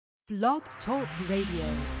Blog Talk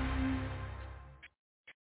Radio.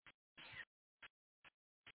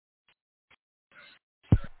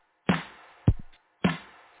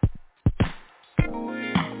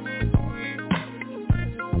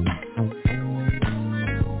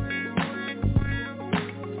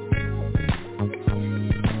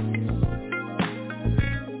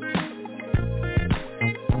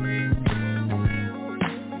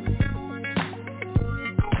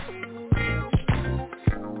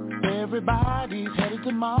 Everybody's headed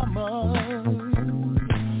to mama.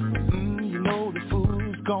 You know the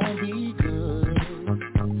food's gonna be good.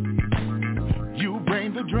 You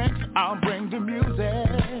bring the drinks, I'll bring the music.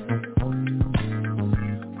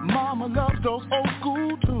 Mama loves those old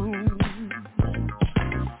school tunes.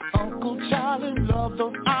 Uncle Charlie loves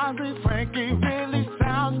those Ozzy Frankie. Really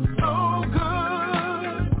sounds so good.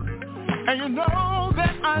 And you know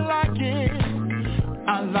that I like it.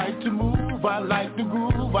 I like to move, I like to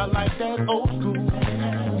groove, I like that old school.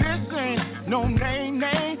 This ain't no name.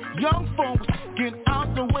 Young folks, get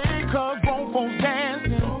out the way, cause grown folks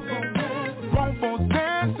dancing. Grown folks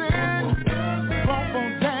dancing. Grown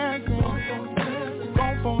folks dancing.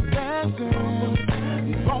 Grown folks dancing.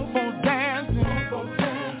 Grown folks dancing.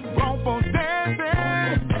 Grown folks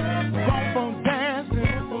dancing. Grown folks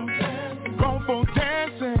dancing. Grown folks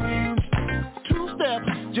dancing. Two steps,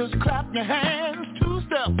 just clap your hands.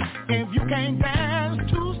 If you can't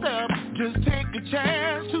dance, two steps, just take a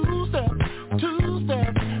chance. Two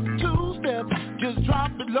steps, just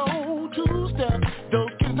drop it low. Two steps,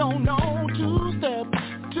 those kids don't know. Two steps.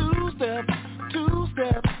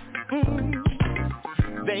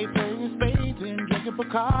 They playing spades and drinking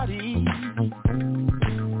Bacardi.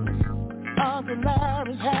 Uncle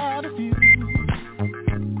Larry's had a few.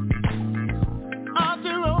 Auntie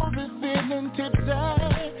Rose is feeling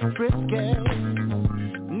tipsy, frisky.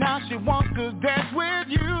 Now she wants to dance with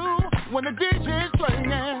you when the DJ's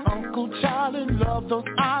playing. Uncle Charlie loves those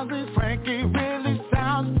Ozzy Frankie. Really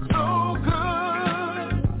sounds so good.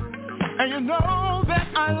 And you know that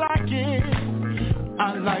I like it.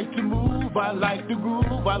 I like to move, I like to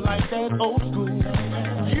groove, I like that old school.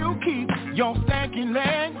 You keep your stanky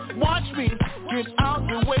leg. Watch me get out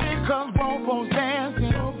the way, cause grown folks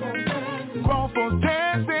dancing. Grown folks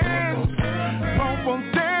dancing. Grown folks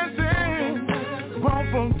dancing. Grown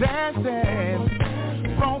folks dancing.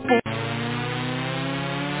 Grown folks.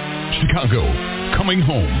 Chicago, coming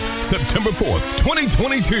home, September 4th,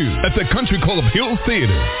 2022, at the Country Club Hills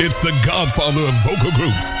Theater. It's the godfather of vocal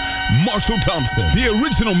groups, Marshall Thompson, the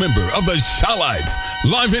original member of the Shy-Lites,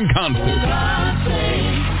 live in concert.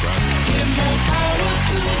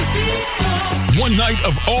 One night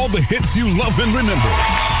of all the hits you love and remember.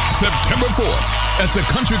 September 4th, at the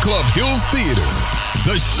Country Club Hills Theater,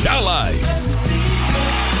 the Shy-Lites.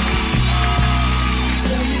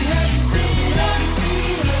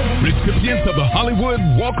 Recipients of the Hollywood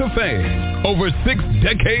Walk of Fame, over 6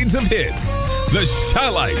 decades of hits, the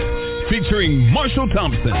Shy-Lites, featuring Marshall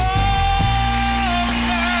Thompson.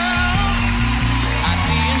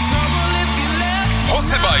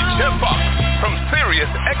 Hosted by Jeff Fox from Sirius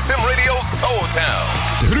XM Radio Soul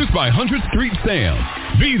Town. Produced by 100th Street Sam.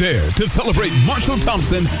 Be there to celebrate Marshall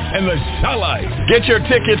Thompson and the Shy-Lites. Get your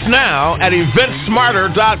tickets now at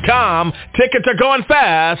eventsmarter.com. Tickets are going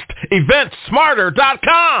fast.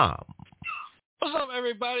 eventsmarter.com. What's up,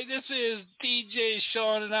 everybody? This is DJ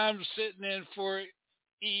Sean, and I'm sitting in for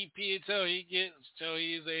EP until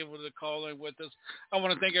he's able to call in with us. I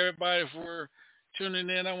want to thank everybody for tuning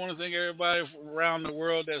in. I want to thank everybody around the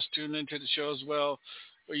world that's tuning into the show as well.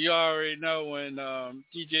 But you already know when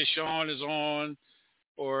DJ Sean is on,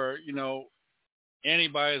 or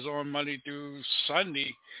anybody's on Monday through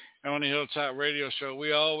Sunday on the Hilltop Radio Show,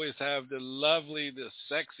 we always have the lovely, the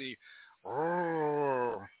sexy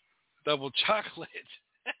double chocolate.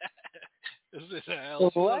 Is this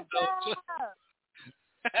What's up?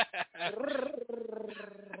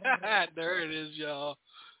 There it is, y'all.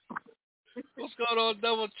 What's going on,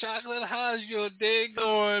 double chocolate? How's your day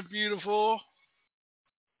going, beautiful?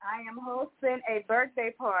 I am hosting a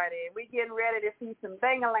birthday party. We're getting ready to see some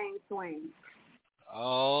Bangalang swing.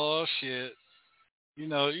 Oh shit! You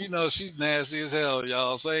know she's nasty as hell,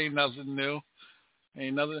 y'all. So ain't nothing new.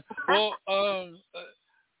 Ain't nothing. Well,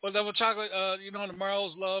 double chocolate.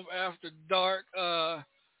 Tomorrow's Love After Dark.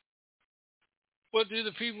 What do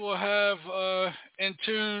the people have in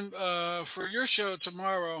tune for your show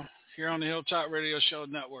tomorrow here on the Hilltop Radio Show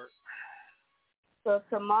Network? So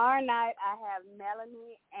tomorrow night I have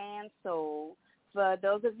Melanie and Soul. For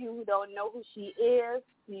those of you who don't know who she is,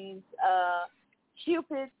 she's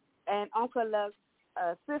Cupid and Uncle Luck's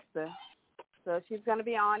sister. So she's going to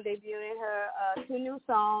be on debuting her 2 new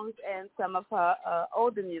songs and some of her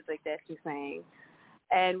older music that she sang.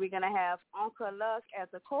 And we're going to have Uncle Luck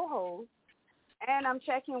as a co-host. And I'm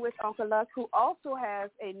checking with Uncle Luck, who also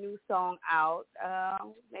has a new song out.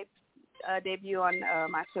 Maybe debut on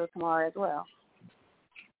my show tomorrow as well.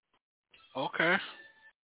 Okay.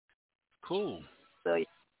 Cool. So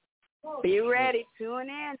be ready. Tune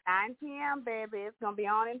in. 9 p.m., baby. It's going to be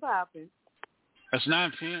on and popping. That's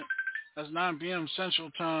 9 p.m. That's 9 p.m.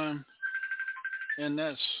 Central Time, and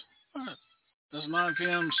that's 9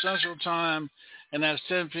 p.m. Central Time, and that's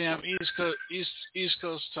 10 p.m. East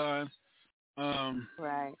Coast Time.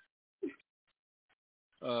 Right.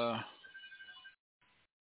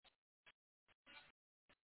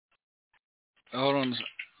 Hold on,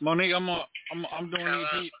 Monique. I'm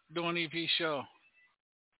doing EP show.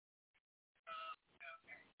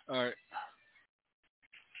 All right.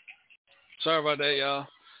 Sorry about that, y'all.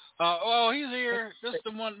 Oh, he's here. This is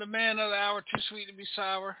the man of the hour, too sweet to be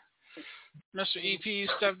sour. Mr. EP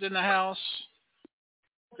stepped in the house.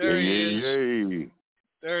 There he is. Hey.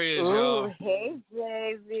 There he is, Ooh, y'all. hey,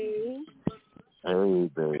 baby. Hey,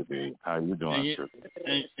 baby. How you doing?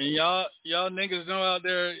 And y'all niggas know out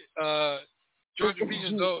there, Georgia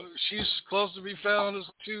Peaches, she's close to be found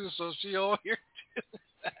too, so she all here too.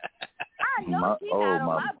 I know she's not on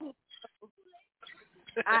my people.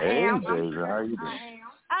 Hey, baby. How you doing?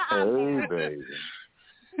 Hey, baby.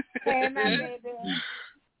 Hey, my baby.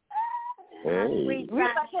 Hey. We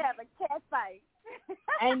about to have a cat fight.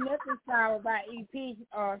 Ain't nothing sour about EP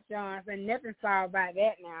or Sean, and nothing sour about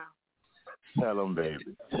that now. Tell them,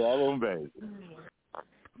 baby. Tell them, baby.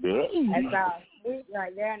 Yeah. That's all sweet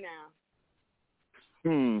right there now.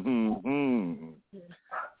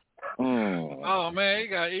 Oh man, you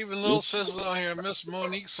got even little sisters on here. Miss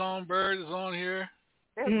Monique Songbird is on here.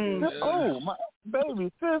 Oh, my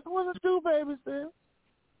baby sis, what it do, baby sis?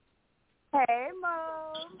 Hey,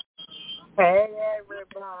 Mom. Hey,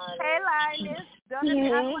 everybody. Hey, Linus. Don't let me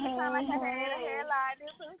sound like a hey,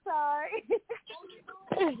 Linus. I'm sorry.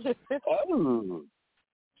 Oh.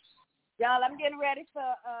 Y'all, I'm getting ready for,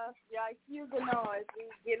 y'all excuse the noise.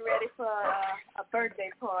 We're getting ready for a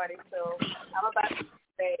birthday party, so I'm about to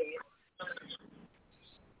stay.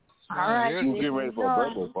 All right. You getting ready for a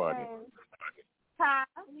birthday party? Huh?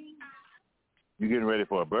 You getting ready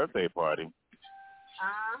for a birthday party?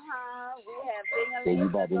 We have So you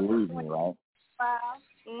about to leave me, right?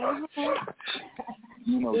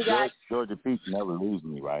 You know, Georgia Peach never leaves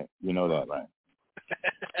me, right? You know that, right?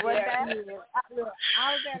 What's that? Look,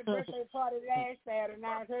 I was at a birthday party last Saturday.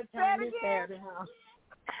 Now it's her turn this Saturday, huh?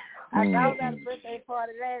 I was at a birthday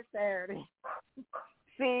party last Saturday.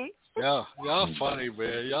 See? Y'all funny,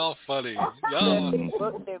 man. Y'all funny. Y'all,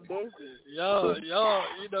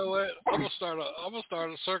 you know what? I'm gonna start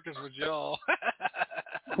a circus with y'all.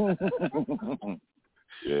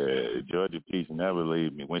 Yeah, Georgia Peach never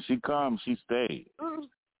leave me. When she comes, she stays.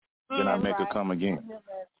 Then I make her come again.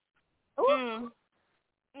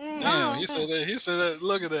 Damn, he said that.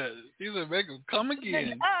 Look at that. He said make him come again.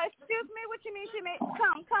 Excuse me. What you mean? She mean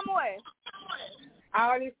come away?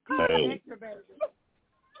 All this Hey. extra, baby.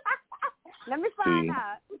 Let me find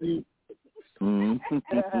out.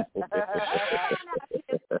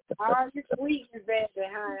 All this sweetness, baby,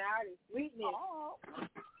 honey. All this sweetness.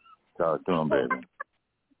 Talk to him, baby.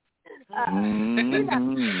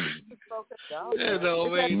 It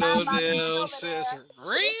don't make no damn sense.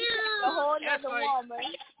 That's like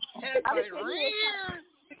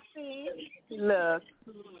Look.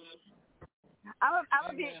 I'm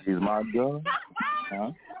gonna be. He's my girl. Huh?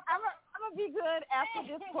 I'm gonna be good after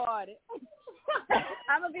this party.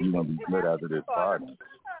 You gonna be good after this party?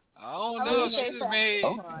 I don't know.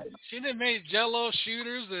 She done made Jello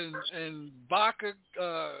shooters and vodka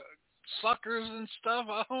suckers and stuff.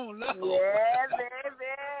 I don't know. Yeah,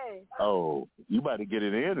 baby. Oh, you about to get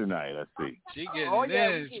it in tonight, I see. She getting it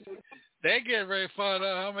in. They get ready to find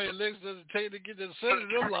out how many licks does it take to get to the center of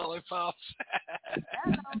them lollipops.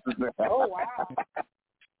 Oh, wow.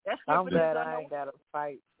 I'm glad I ain't got to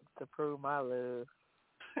fight to prove my love.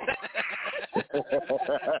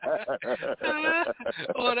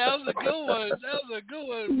 Oh, that was a good one.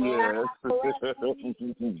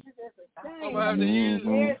 I'm gonna have to use.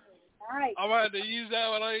 I'm gonna have to use that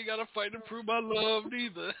one. I ain't gotta fight to prove my love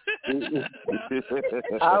neither.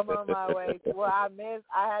 I'm on my way. Well, I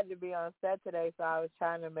had to be on set today, so I was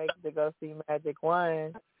trying to make it to go see Magic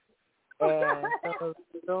One. And as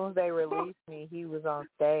soon as they released me, he was on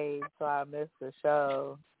stage, so I missed the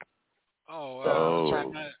show. Oh,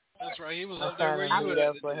 wow. That's right. He was up there where you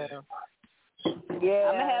were. For him. Yeah.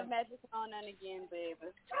 I'm going to have Magic on again,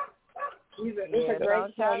 baby. Yeah, so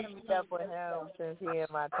I'm trying to meet up with him since he in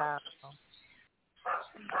my town.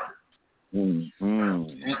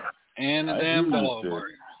 Mm-hmm. And the damn dog.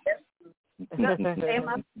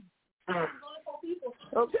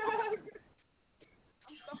 Okay.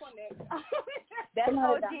 That's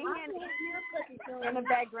OG in the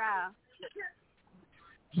background.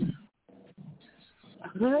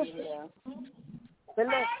 Yeah. But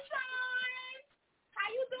look.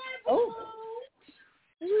 Oh.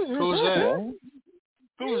 Who's that?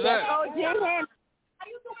 Who's that? OG Henny.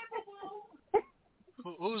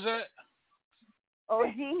 Who's that?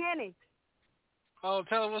 OG Henny. Oh,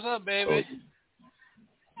 tell her what's up, baby.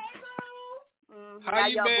 How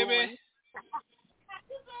you, baby?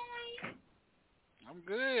 I'm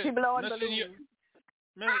good. She blowing balloons.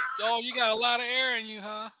 Oh, you got a lot of air in you,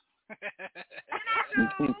 huh?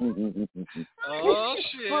 Oh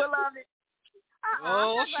shit! Full of it.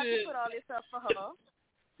 Oh I'm shit! put all this up for her.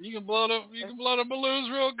 You can blow the balloons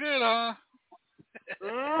real good, huh?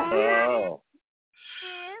 Oh.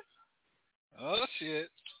 Oh shit!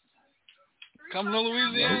 Coming to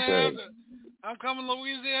Louisiana after. I'm coming to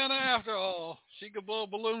Louisiana after all. She can blow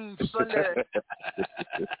balloons. You don't hear?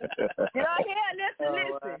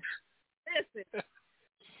 Listen.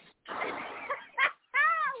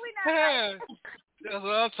 Yeah, that's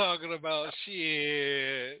what I'm talking about.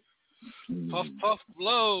 Shit. Puff, puff,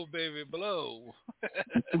 blow, baby, blow.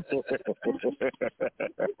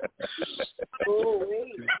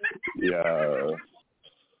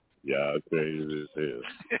 Yeah, crazy as hell.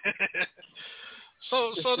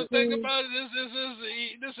 So the thing about it is,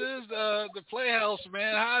 this is the Playhouse,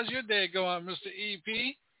 man. How's your day going, Mr.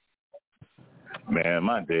 EP? Man,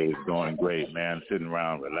 my day is going great, man. Sitting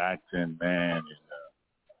around relaxing, man,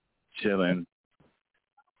 chilling,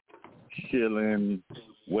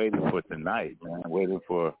 waiting for tonight, man. Waiting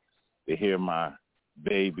to hear my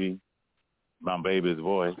baby's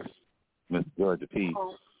voice, Miss Georgia P.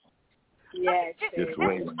 Yes. Just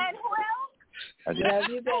waiting. And who else? I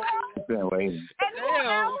just been waiting.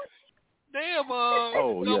 Damn,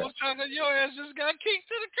 yeah. chocolate, your ass just got kicked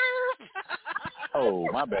to the curb. Oh,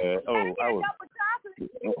 my bad. Oh, I was.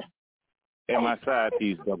 And my side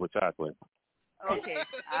piece, double chocolate. Okay,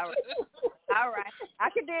 all right. I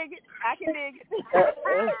can dig it. As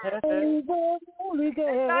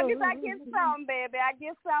long as I get some, baby. I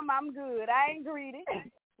get some, I'm good. I ain't greedy.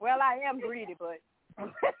 Well, I am greedy, but I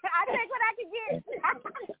take what I can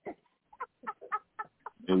get.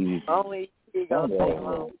 Only you gonna take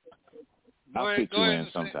home. I'll fit you in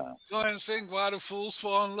sometime. Go ahead and sing Why the Fools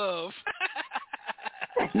Fall in Love.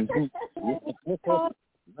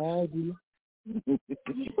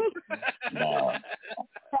 No.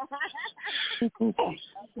 If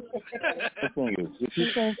you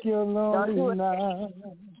think you're lonely now.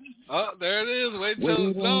 Oh, there it is. Wait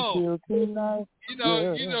until tonight.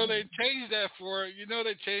 You know they changed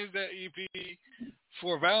that EP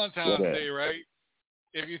for Valentine's Day, right?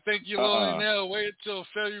 If you think you're lonely now, wait until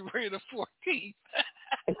February the 14th.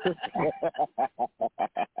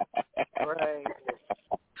 Right.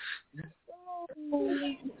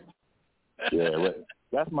 Yeah,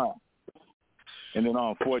 that's my. And then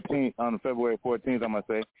on February 14th, I'm gonna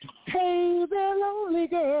say, "Hey there, lonely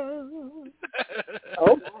girl."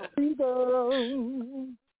 Oh, girl.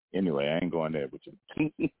 Anyway, I ain't going there with you.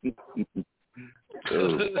 Yes, you do.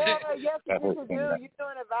 You're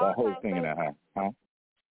doing a Valentine's Day. Huh?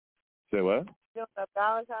 Say what? Doing a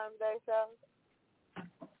Valentine's Day show.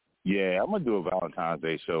 Yeah, I'm gonna do a Valentine's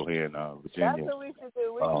Day show here in Virginia. That's what we should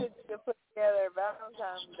do. We should put together a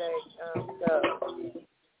Valentine's Day show.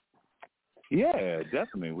 Yeah,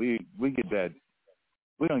 definitely. We get that.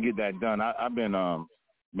 We're gonna get that done. I've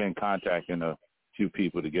been contacting a few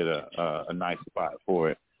people to get a nice spot for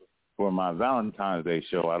it. For my Valentine's Day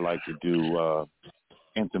show, I like to do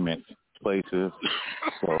intimate places.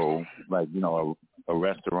 So, like a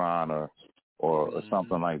restaurant or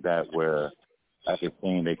something like that where I could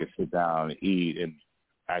think they could sit down and eat and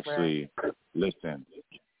actually listen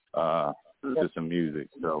to some music.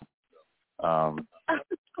 So,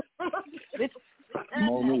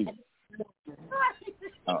 Monique,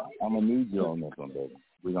 I'm gonna need you on this one, baby.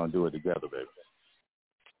 We're gonna do it together, baby.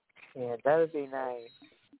 Yeah, that would be nice.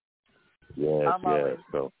 Yes.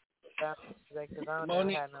 So,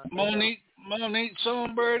 Monique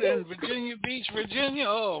Songbird in Virginia Beach, Virginia.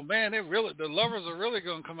 Oh man, the lovers are really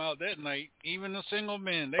gonna come out that night. Even the single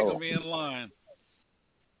men, they're gonna be in line.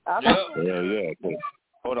 Yep. Yeah. Okay.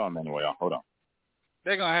 Hold on, anyway. Hold on.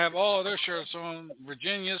 They're gonna have all their shirts on.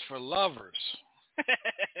 Virginia's for lovers.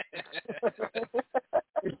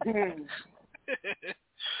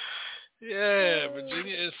 Yeah,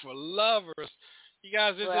 Virginia is for lovers. You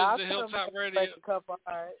guys, this is the Hilltop Radio. A couple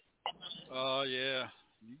hearts. Oh, yeah.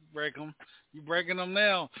 You break them. You breaking them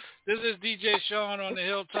now. This is DJ Sean on the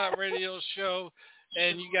Hilltop Radio Show,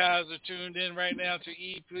 and you guys are tuned in right now to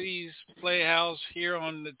EP's Playhouse here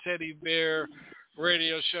on the Teddy Bear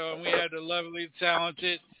Radio Show, and we have the lovely,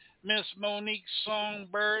 talented Miss Monique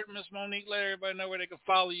Songbird. Miss Monique, let everybody know where they can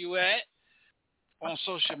follow you at on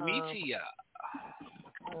social media.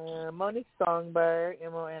 Monique Songbird,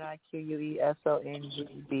 MoniqueSongbyrd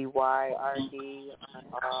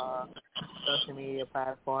on all social media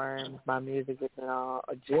platforms. My music is on all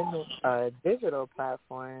digital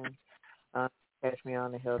platforms. Catch me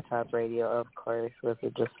on the Hilltop Radio, of course, with the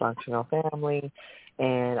Dysfunctional Family,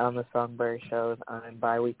 and on the Songbird shows on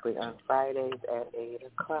bi-weekly on Fridays at 8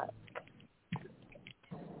 o'clock.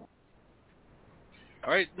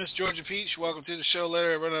 All right, Miss Georgia Peach, welcome to the show. Let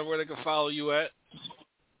everybody know where they can follow you at.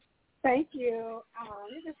 Thank you.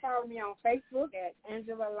 You can follow me on Facebook at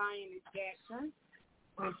Angela Lioness Jackson.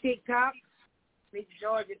 On TikTok, Miss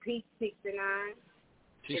Georgia Peach 69.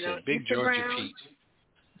 She said Big Georgia Peach.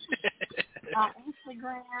 On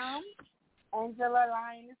Instagram, Angela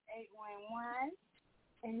Lioness 811.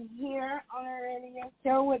 And here on the radio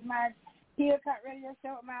show with my Hilltop Radio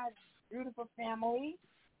Show with my beautiful family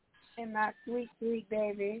and my sweet, sweet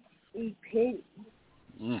baby, EP.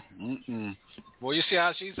 Well, you see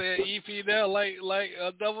how she said EP there, like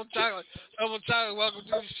double chocolate. Double chocolate, welcome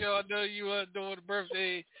to the show. I know you doing the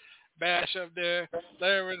birthday bash up there.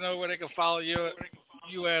 Let everyone know where they can follow you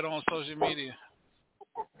at on social media.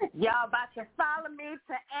 Y'all about to follow me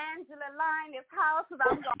to Angela Lioness' house because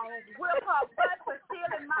I'm going to whip her butt for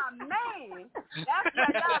stealing my man. That's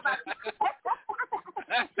what y'all about to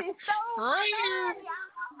She stole my man,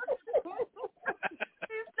 y'all.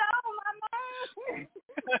 She stole my man.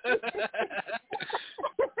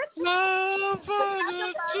 Love on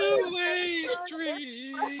a two-way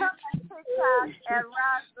street. TikTok at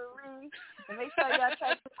Rosalie. And make sure y'all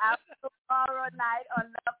check it out tomorrow night on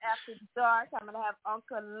Love After Dark. I'm going to have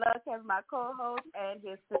Uncle Luck as my co-host and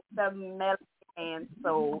his sister Melody and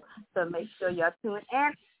Soul. So make sure y'all tune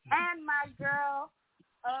in. And my girl,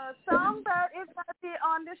 Songbird is going to be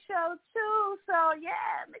on the show too. So,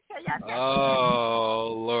 yeah, make sure y'all check it out.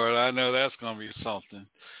 Oh, Lord, I know that's going to be something.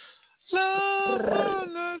 Love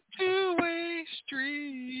on a two-way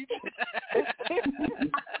street.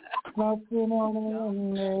 Walking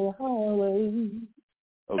on the highway.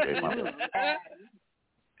 Okay, my bad.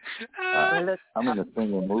 I'm in a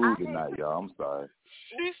singing mood tonight, y'all. I'm sorry.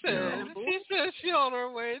 She said she on her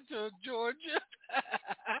way to Georgia.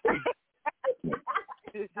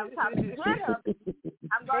 I'm talking to her.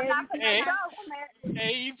 I'm going to knock on the door,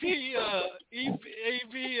 AP,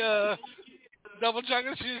 double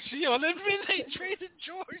chocolate. She on that midnight train in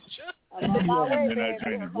Georgia. I'm on my way,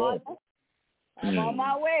 baby. I'm on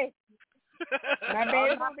my way. My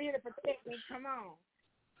baby's going to be here to protect me. Come on.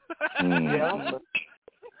 Yeah.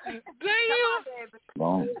 Damn.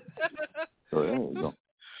 Long. So there you go.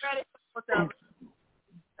 Ready? What's up?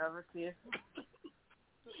 Over here.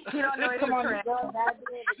 You don't know Come on,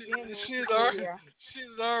 she's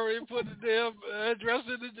already put the damn address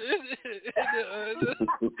in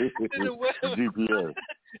the web. GPS.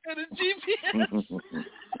 In the GPS.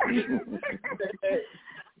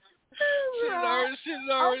 She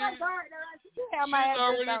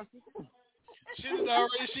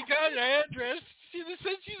got your address. She just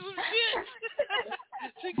sent you some shit.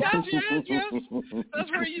 She got your address. That's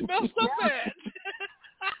where you messed up at.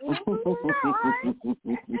 Oh,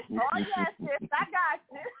 yes, sis. I got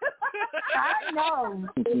you. I know.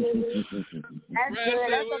 That's good.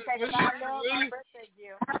 That's okay. I love my birthday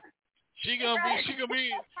gift. She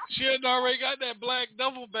had already got that black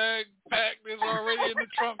duffel bag packed that's already in the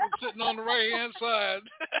trunk and sitting on the right hand side.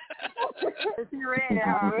 She ready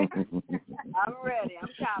already. I'm ready. I'm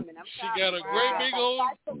coming. She got a great big old.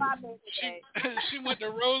 She went to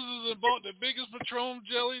Rose's and bought the biggest Patron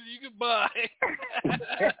jelly you could buy.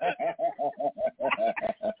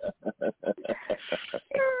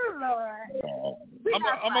 Lord.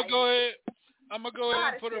 I'm gonna go ahead. I'm gonna go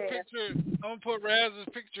ahead and put a picture. I'm gonna put Raz's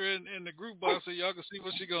picture in the group box so y'all can see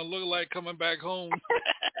what she's gonna look like coming back home.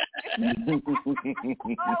 With that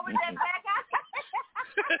back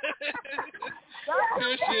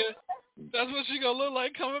Here she is. That's what she's gonna look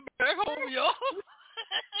like coming back home, y'all.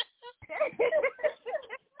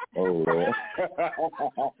 Oh, Lord.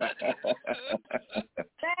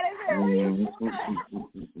 That is it.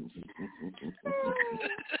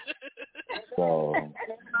 So,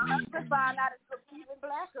 to find out it's even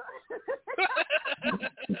blacker.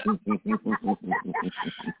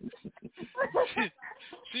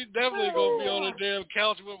 She's definitely gonna be on a damn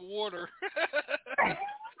couch with water.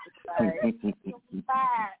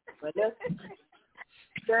 But look,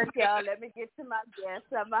 y'all, let me get to my guest.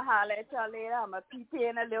 I'm going to holler at y'all later. I'm going to peep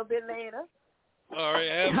in a little bit later. All right,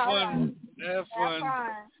 have fun. Have fun.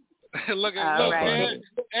 Look, right.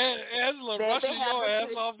 Angela rushing your ass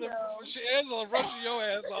off the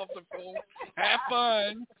phone. Have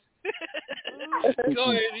fun.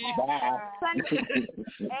 Go ahead,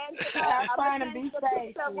 Have fun and be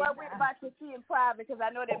safe. So what we're about to see in private, because I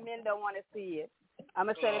know that men don't want to see it. I'm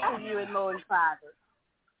going to send it to you and Mo in private.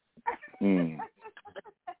 I'm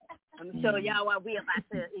going to show y'all what we're about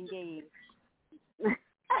to engage.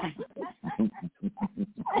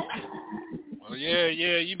 Well, yeah,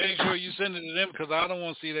 you make sure you send it to them because I don't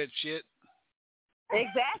want to see that shit.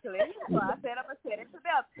 Exactly. So I said I'm going to send it to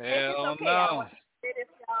them. Hell okay. no.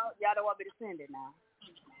 Y'all don't want me to send it now.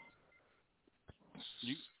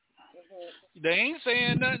 They ain't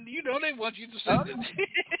saying nothing. You know they want you to send it.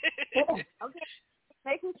 Okay.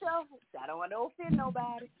 Making sure. I don't want to offend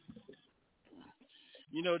nobody.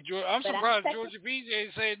 You know, I'm surprised Georgia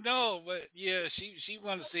PJ said no, but yeah, she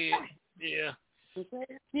want to see it. Yeah.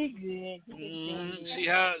 She good.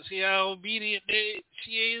 See how obedient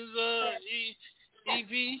she is. EP.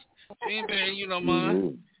 She ain't paying you no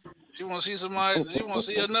mind. She want to see somebody. She want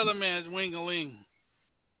to see another man's wing-a-ling.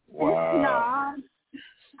 Wow. No,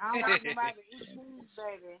 I don't want nobody to eat food,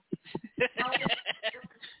 baby.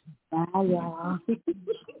 Bye, y'all.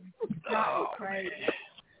 Oh, crazy.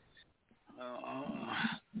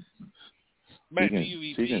 Back to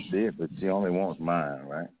you, EP. She can see it, but she only wants mine,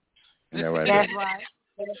 right? Isn't that right? That's right.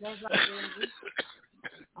 That's right, baby.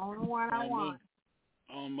 Only one I want.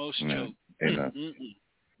 Almost joke. Ain't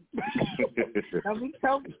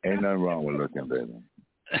nothing wrong with looking, baby.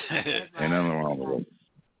 Ain't nothing wrong with looking.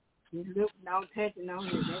 You look, don't touch it on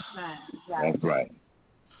here. That's fine. That's right.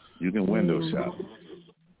 You can window shop.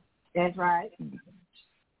 That's right.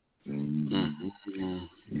 As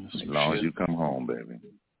long as you come home, baby.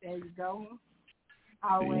 There you go.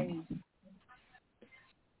 Always.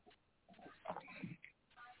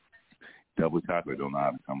 Double chocolate don't know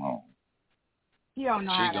how to come home. You don't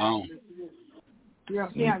know how to. Gone. She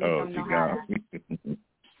don't know how to.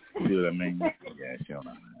 See what I mean? Yeah, she don't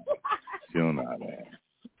know how to. She don't know how to.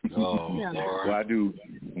 Oh, Lord. Well,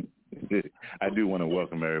 I do want to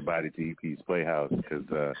welcome everybody to EP's Playhouse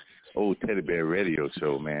because old Teddy Bear Radio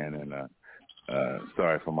Show, man, and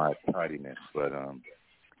sorry for my tardiness, but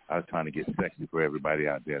I was trying to get sexy for everybody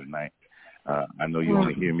out there tonight. I know you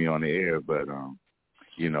only hear me on the air, but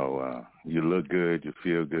you know, you look good, you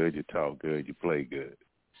feel good, you talk good, you play good.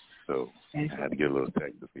 So I had to get a little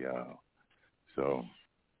sexy for y'all. So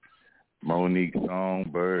Monique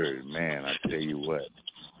Songbird, man, I tell you what,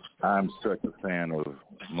 I'm such a fan of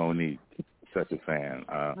Monique, such a fan.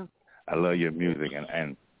 I love your music,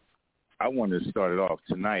 and I wanted to start it off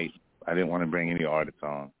tonight. I didn't want to bring any artists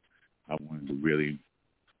on. I wanted to really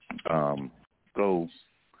go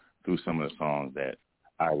through some of the songs that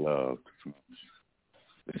I loved from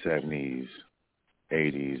the 70s,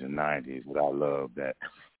 80s, and 90s that I loved that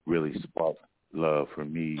really sparked love for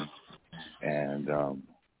me. And,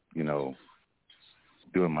 you know,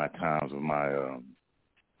 during my times with my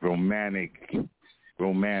romancing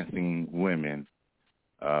women,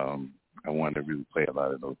 I wanted to really play a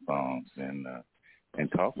lot of those songs and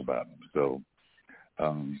talk about them. So,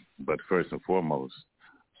 but first and foremost,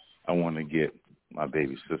 I want to get my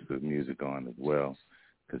baby sister's music on as well,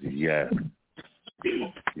 because yes,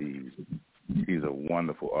 she's a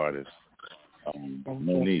wonderful artist.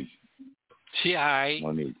 Monique. She aight.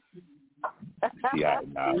 Monique. She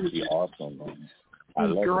awesome. I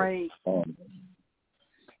love great. Her.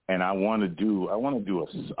 And I want to do a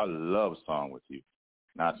love song with you,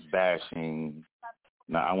 not bashing.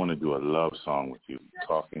 No, I want to do a love song with you,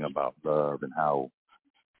 talking about love and how,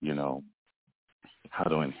 you know, how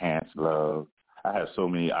to enhance love. I have so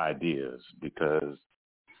many ideas because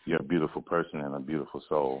you're a beautiful person and a beautiful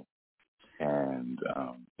soul. And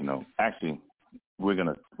you know, actually, we're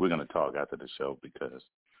gonna talk after the show because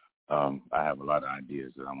I have a lot of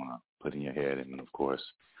ideas that I want to put in your head, and of course,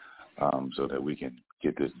 so that we can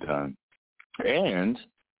get this done. And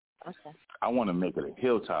I want to make it a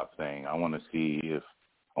hilltop thing. I want to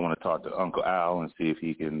talk to Uncle Al and see if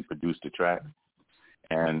he can produce the track,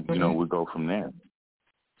 and you know, we'll go from there.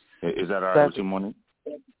 Is that all right with you, Monique?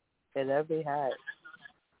 Yeah, that'd be hot.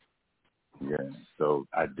 Yeah, so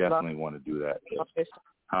I definitely want to do that.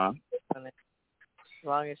 Huh? As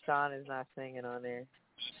long as Sean is not singing on there.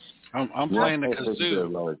 I'm playing the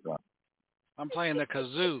kazoo. I'm playing the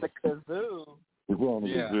kazoo. The kazoo.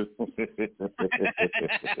 Yeah.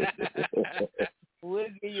 We'll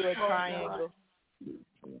give you a triangle.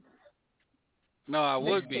 No, I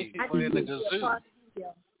would be playing the kazoo.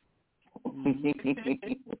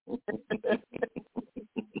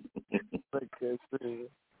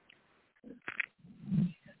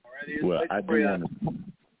 Well, I do want to.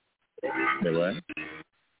 Say what?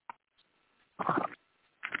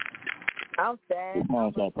 I'm sad. This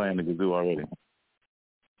mom start playing the kazoo already.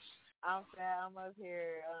 I'm sad. I'm up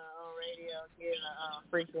here on radio getting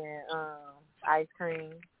freaking ice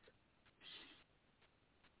cream.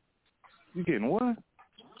 You getting what?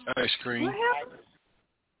 Ice cream.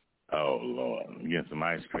 Oh Lord, I'm getting some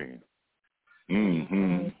ice cream.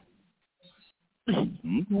 Mm-hmm.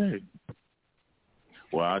 Okay.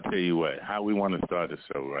 Well, I'll tell you what. How we want to start the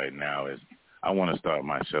show right now is I want to start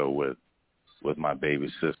my show with my baby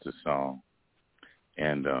sister song,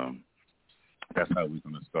 and that's how we're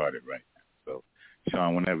gonna start it right now. So,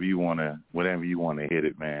 Sean, whenever you wanna hit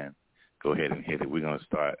it, man, go ahead and hit it. We're gonna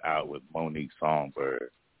start out with Monique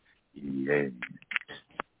Songbird. Yeah.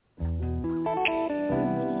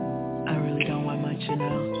 I really don't want much, you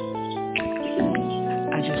know.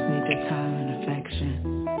 I just need the time and affection.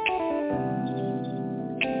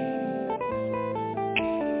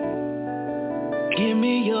 Give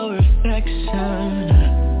me your affection,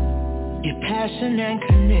 your passion and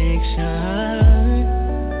connection.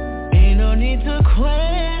 Ain't no need to question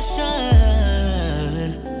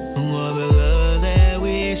all the love that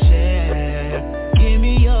we share. Give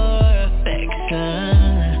me your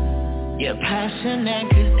affection, your passion and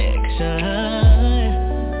connection.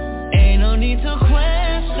 Ain't no need to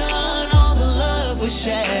question all the love we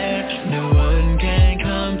share. No one can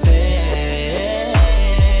compare.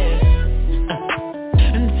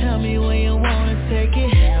 Tell me where you wanna take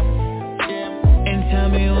it, and tell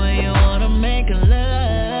me where you wanna make a love.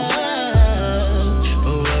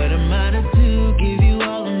 What am I to do? Give you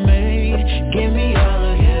all of me, give me all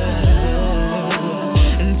of you,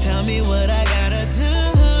 and tell me what I gotta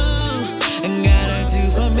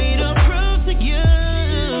do for me to prove to you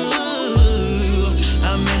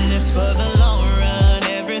I'm in this for the long run.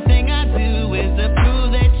 Everything I do is to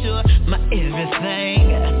prove that you're my everything,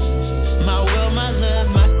 my world, my love,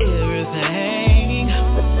 my everything.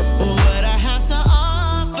 What I have to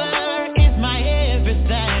offer is my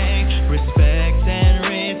everything. Respect and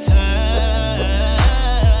return.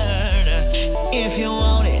 If you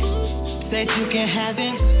want it, said you can have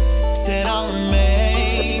it. Said all of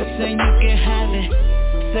me, said you can have it.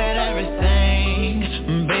 Said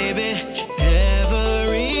everything, baby,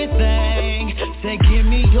 everything. Said give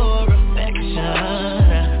me your affection,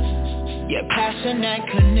 your passion and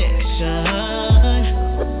connection.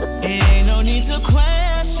 Ain't no need to question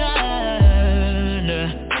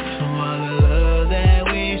all the love that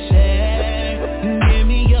we share. Give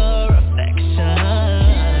me your affection,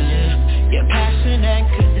 your passion and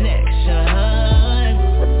connection.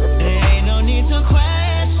 Ain't no need to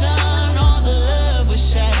question all the love we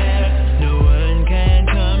share. No one can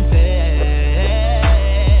compare.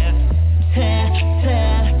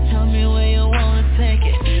 Tell me where you wanna take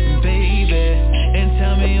it, baby, and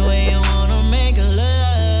tell me where you wanna make a love.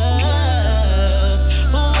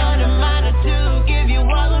 What am I to do? Give you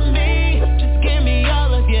all of me, just give me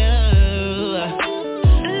all of you.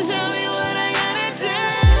 And tell me what I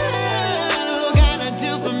gotta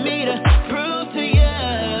do for me to prove to you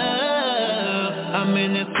I'm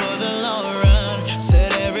in it for the long run.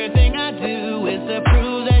 Said everything I do is to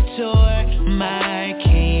prove that you're my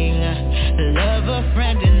king, lover,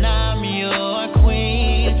 friend, and I'm your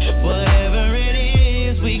queen. Whatever it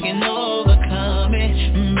is, we can overcome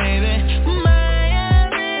it, baby. My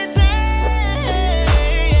everything.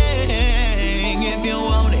 If you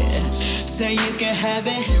want it, say you can have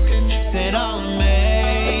it. Said all of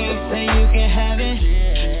me, say you can have it.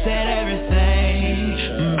 Said everything,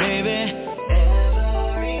 baby.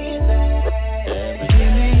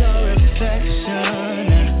 Give me your affection,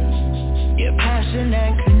 your passion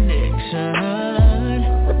and connection.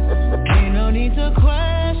 Ain't no need to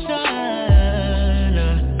question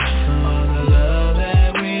all the love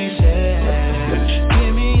that we share.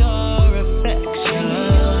 Give me your affection,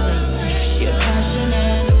 your passion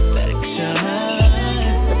and affection.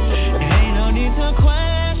 Ain't no need to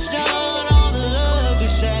question all the love we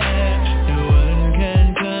share. No one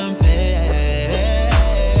can compare.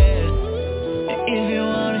 If you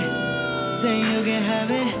want it, say you can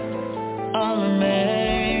have it. All of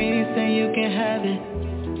me, say you can have it.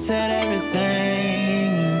 Said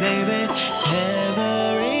everything, baby,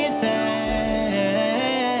 everything.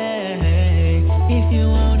 If you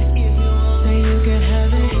want it, say you can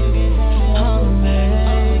have it. All of me,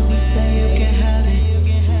 say you can have it.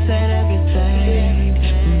 Said everything,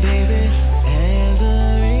 baby,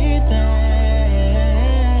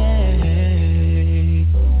 everything.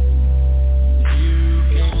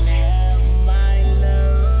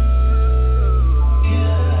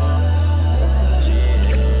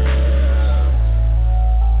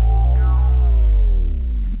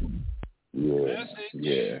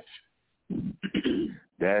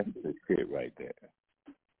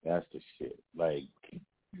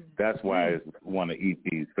 That's why it's one of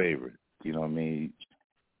E.T.'s favorites. You know what I mean?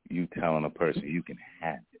 You telling a person you can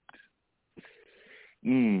have it.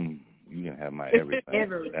 You can have my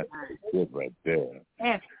everything. That's good right there.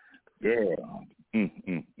 Girl.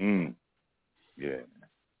 Yeah.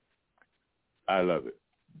 I love it.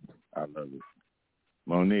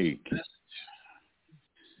 Monique. It's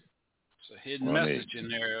a hidden message in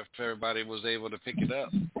there if everybody was able to pick it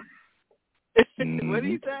up. What do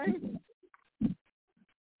you say?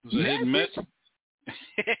 It was a hidden message.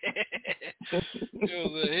 It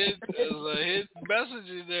was a hidden message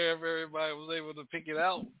in there if everybody was able to pick it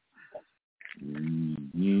out.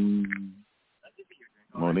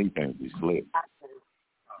 Monique thinks he's slick.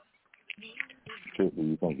 Trisha,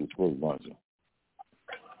 you think you're slick, don't you?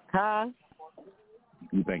 Huh?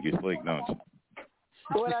 You think you're slick, don't you?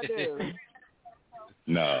 What I do?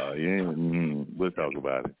 No, yeah, we'll talk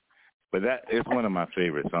about it. But it's one of my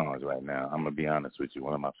favorite songs right now. I'm gonna be honest with you,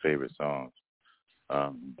 one of my favorite songs.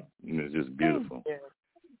 It's just beautiful.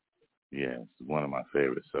 Yeah, it's one of my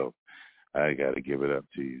favorites. So I got to give it up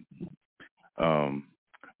to you.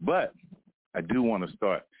 But I do want to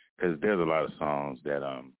start because there's a lot of songs that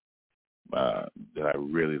that I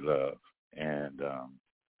really love, and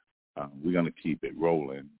we're gonna keep it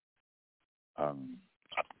rolling.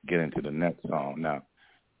 Get into the next song now.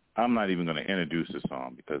 I'm not even going to introduce the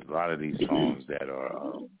song because a lot of these songs that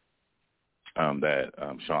are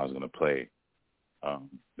Sean's going to play,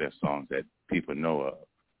 they're songs that people know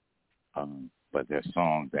of, but they're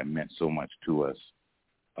songs that meant so much to us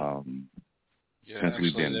since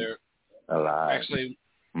we've been alive.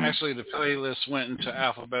 Actually, the playlist went into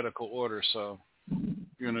alphabetical order, so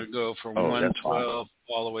you're going to go from 112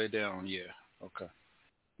 all the way down. Yeah. Okay.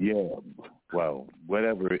 Yeah. Well,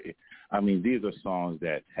 whatever. These are songs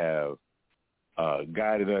that have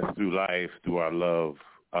guided us through life, through our love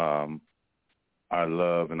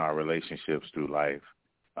and our relationships through life,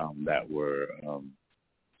 that were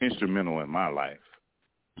instrumental in my life,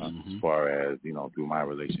 as far as, through my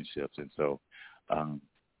relationships. And so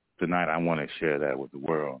tonight I want to share that with the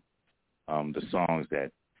world, the songs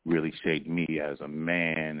that really shaped me as a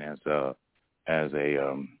man, as a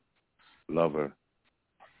lover,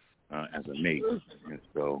 as a mate. And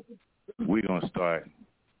so we're going to start,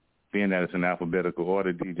 being that it's in alphabetical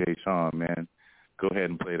order, DJ Sean, man, go ahead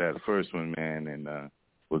and play that first one, man, and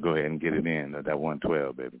we'll go ahead and get it in, that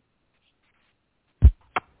 112, baby.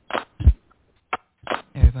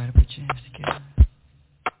 Everybody put your hands together.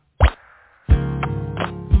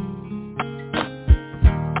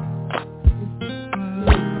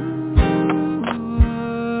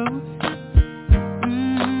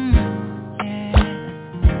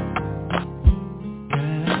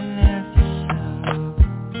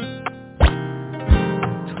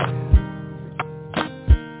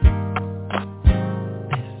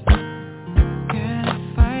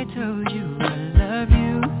 Told you I love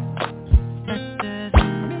you, that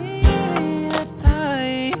doesn't mean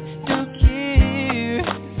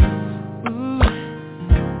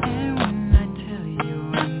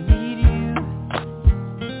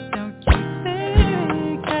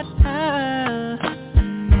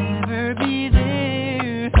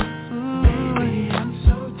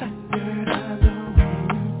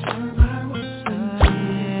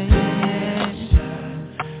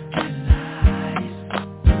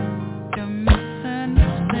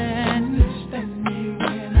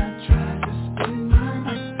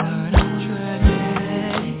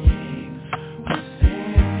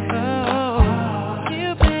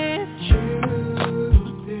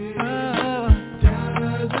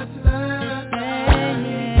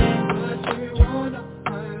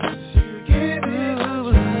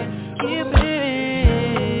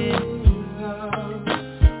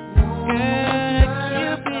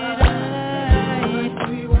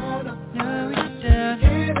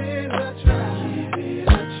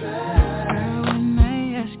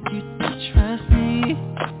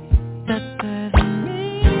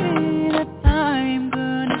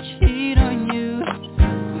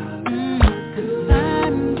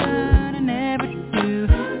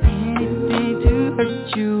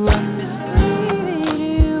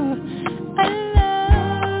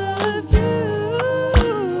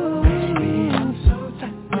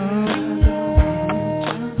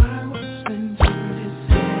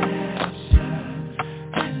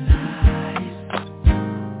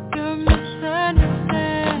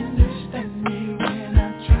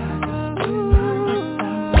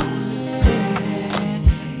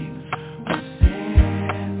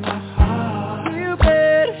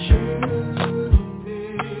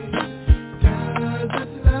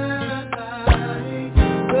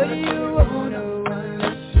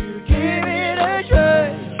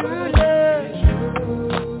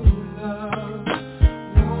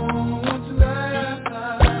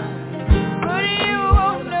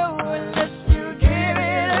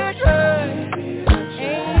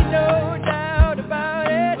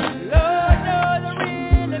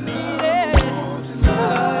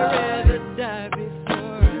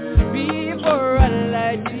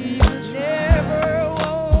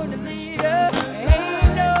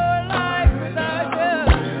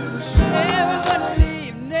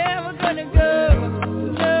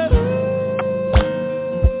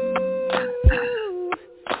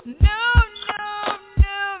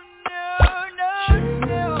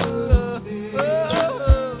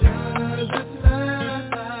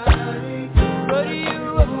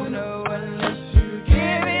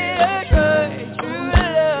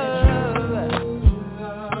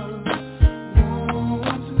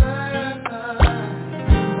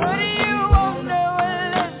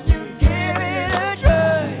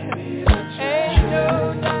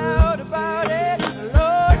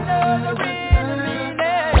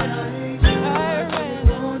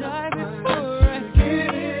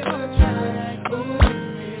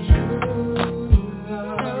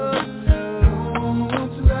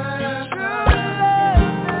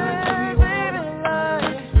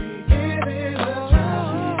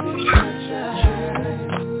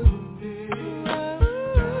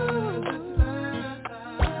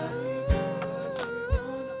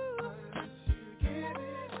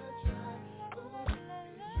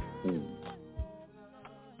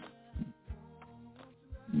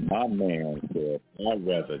My man said, I'd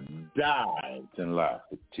rather die than lie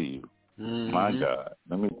to you. Mm-hmm. My God.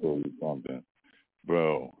 Let me tell you something.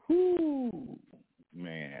 Bro. Whoo,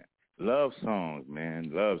 man. Love songs,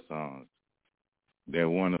 man. Love songs. They're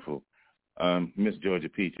wonderful. Miss Georgia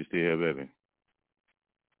Peach, you still here, baby?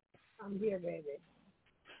 I'm here, baby.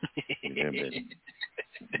 Yeah, baby.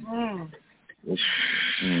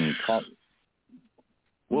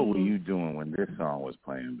 What were you doing when this song was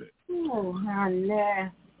playing, baby? Oh,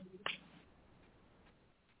 honey.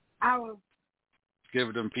 I was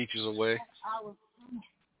giving them peaches away.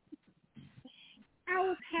 I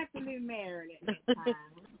was happily married at that time.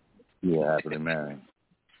 Yeah, happily married.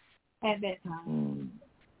 At that time.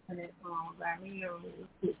 And that song by me,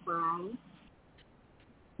 good song.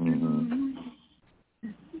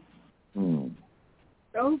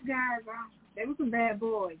 Those guys, they were some bad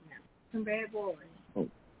boys now. Some bad boys.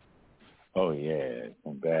 Oh yeah,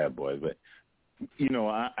 some bad boys. But, you know,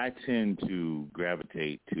 I tend to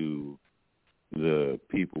gravitate to the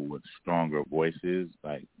people with stronger voices.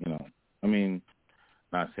 Like, you know, I mean,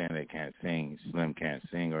 not saying they can't sing, Slim can't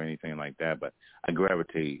sing or anything like that, but I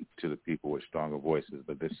gravitate to the people with stronger voices.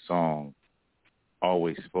 But this song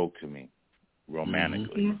always spoke to me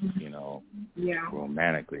romantically, you know. Yeah.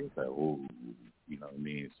 Romantically. It's like, ooh, you know what I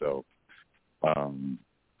mean? So,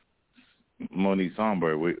 Monique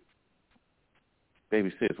Songbird,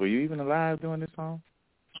 baby sis, were you even alive during this song?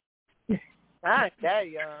 I ain't that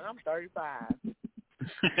young. I'm 35.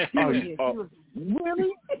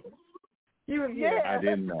 Really? Yeah. I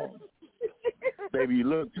didn't know. Baby, you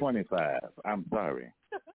look 25. I'm sorry.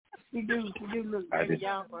 You do look very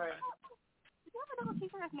young for her. Did you ever know she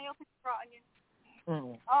has nail picture brought in you?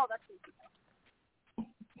 Oh, that's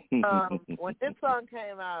when this song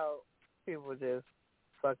came out, people were just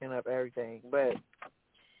fucking up everything. But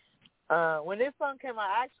when this song came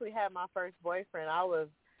out, I actually had my first boyfriend. I was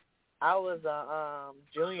a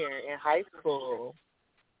junior in high school,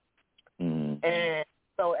 and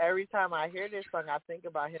so every time I hear this song, I think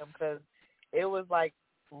about him because it was like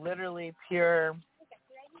literally pure.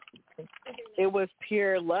 It was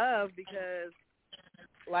pure love because,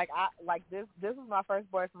 this was my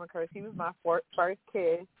first boyfriend because he was my first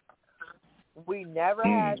kiss. We never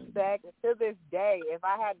had sex. To this day, if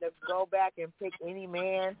I had to go back and pick any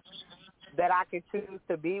man that I could choose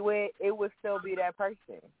to be with, it would still be that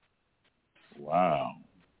person. Wow.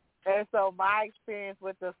 And so my experience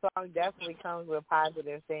with the song definitely comes with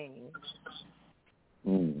positive things.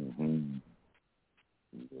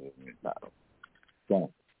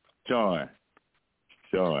 Sean.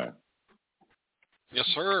 Yes,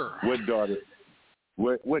 sir. What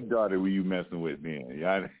daughter were you messing with then?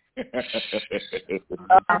 Yeah.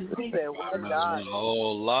 A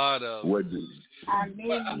whole lot of. I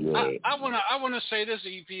want to say this,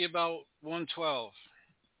 EP, about 112.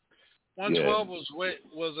 112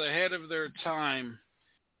 was ahead of their time,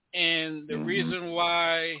 and the reason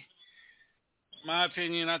why, my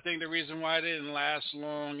opinion, I think the reason why it didn't last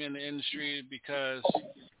long in the industry is because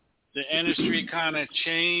the industry kind of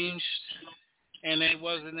changed, and they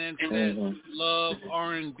wasn't into that love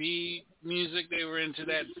R&B music. They were into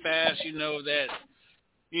that fast, Biggie,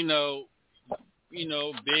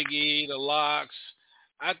 the Locks.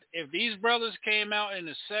 If these brothers came out in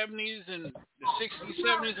the 70s and the 60s,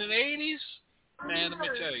 70s, and 80s, man, let me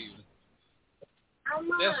tell you.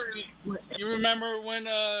 You remember when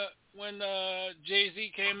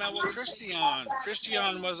Jay-Z came out with Christian?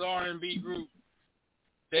 Christian was an R&B group.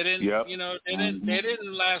 They didn't, they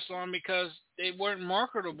didn't last long because they weren't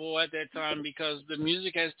marketable at that time because the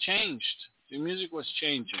music has changed. The music was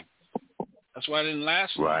changing. That's why it didn't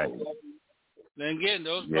last long. Right. Then again,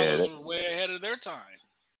 those brothers were way ahead of their time.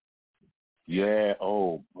 Yeah.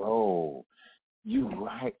 Oh, bro. You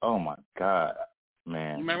right. Oh, my God.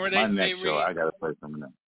 Man. Remember my next show, I got to play some of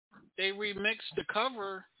them. They remixed the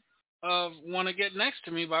cover of "Wanna Get Next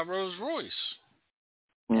to Me" by Rose Royce.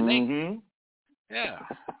 And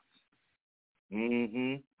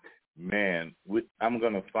Man, I'm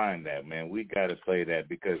going to find that, man. We got to play that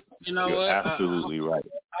because you're what? absolutely right.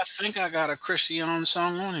 I think I got a Christian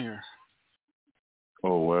song on here.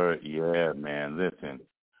 Oh, word. Yeah, man. Listen,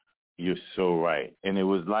 you're so right. And it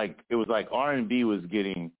was like R&B was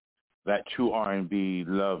getting, that true R&B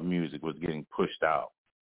love music was getting pushed out.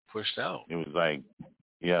 It was like,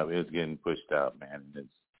 it was getting pushed out, man.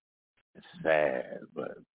 It's sad,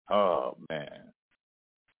 but, oh, man.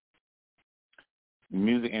 The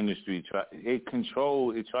music industry, it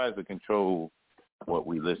tries to control what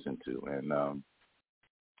we listen to. And,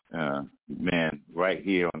 man, right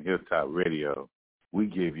here on Hilltop Radio, we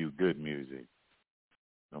give you good music.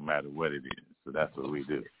 no matter what it is. So that's what we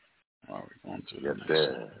do. Well, we're going to yes,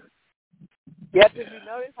 sir. Yeah, because you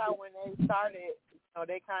notice how when they started,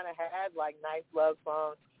 they kind of had like nice love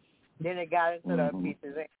songs. Then it got into the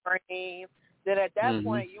Peaches and Cream. Then at that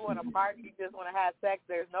point, you want to party, you just want to have sex.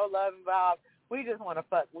 There's no love involved. We just want to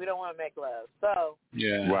fuck. We don't want to make love. So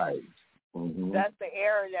right. That's the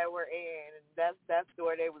era that we're in. And that's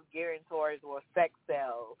where they was gearing towards was sex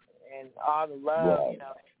sales and all the love. Right.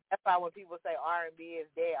 That's why when people say R&B is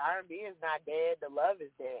dead, R&B is not dead. The love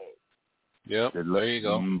is dead. Yep. There you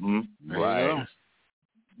go. There right. you go.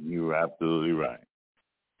 You're absolutely right.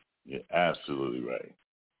 You're absolutely right.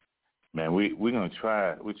 Man, we're gonna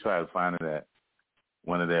try. We try to find that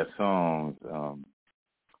one of their songs.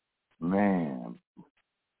 Man,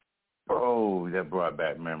 that brought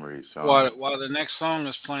back memories. Sean. While the next song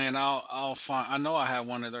is playing, I'll find. I know I have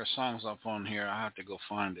one of their songs up on here. I have to go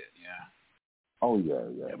find it. Yeah. Oh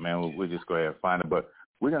yeah, man. We'll just go ahead and find it. But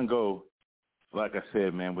we're gonna go. Like I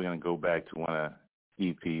said, man, we're gonna go back to one of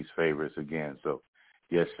EP's favorites again. So,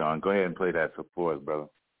 yes, Sean, go ahead and play that for us, brother.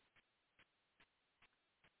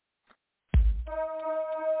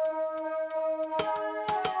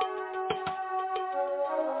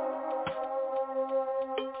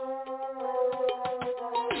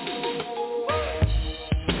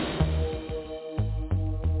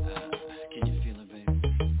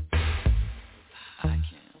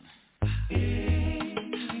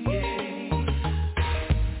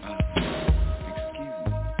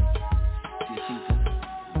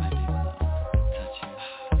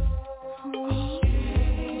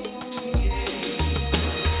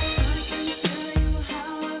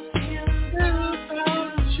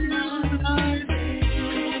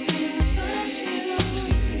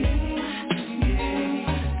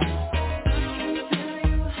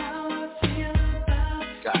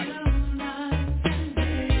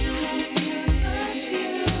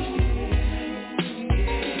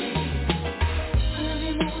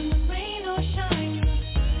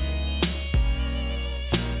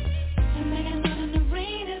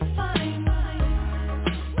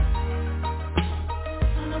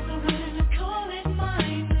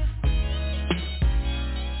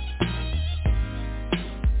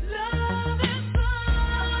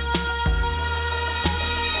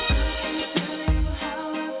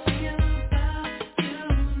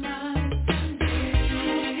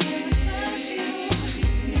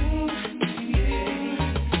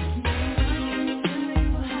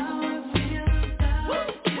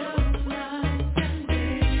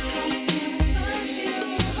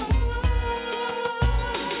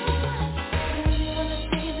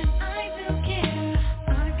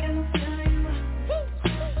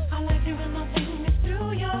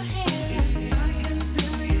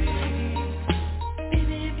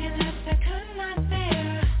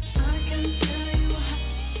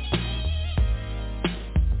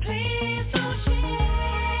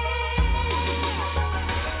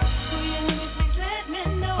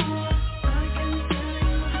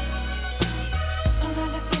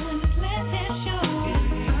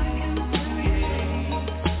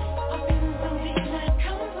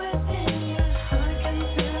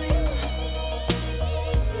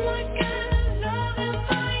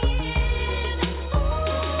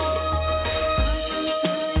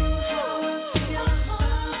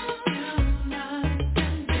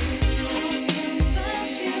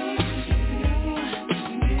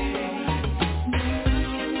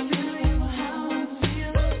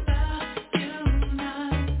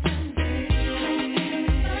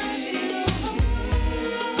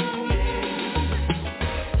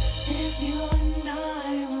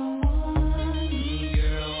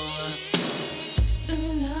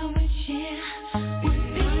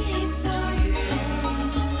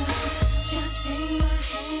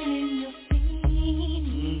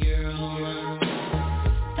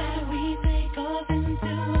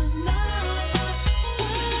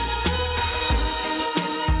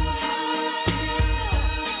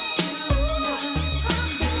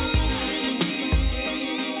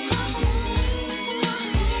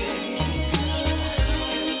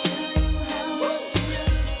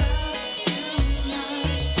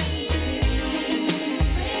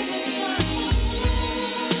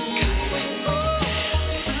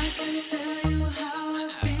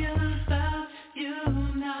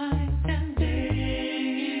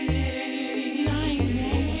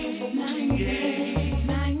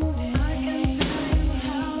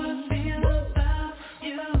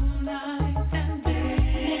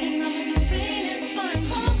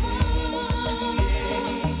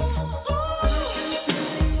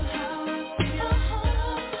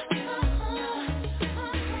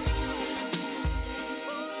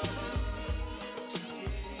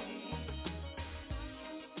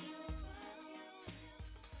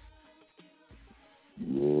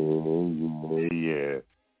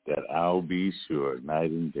 I'll be sure,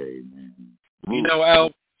 night and day, man.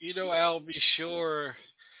 Al B. Sure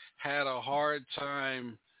had a hard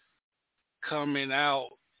time coming out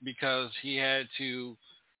because he had to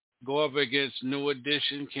go up against New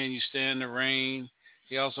Edition, Can You Stand the Rain?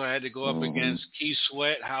 He also had to go up against Keith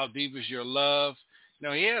Sweat, How Deep Is Your Love?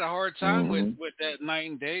 He had a hard time with that Night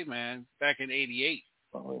and Day, man, back in '88.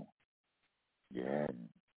 Oh, yeah.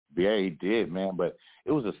 Yeah, he did, man, but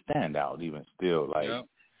it was a standout even still. Like, yep.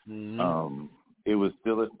 It was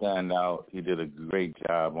still a standout. He did a great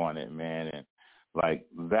job on it, man, and like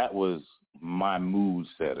that was my mood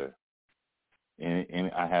setter.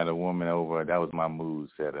 And I had a woman over. That was my mood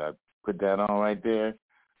setter. I put that on right there.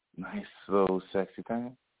 Nice, slow, sexy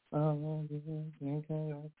time. Yeah,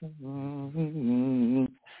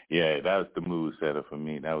 that was the mood setter for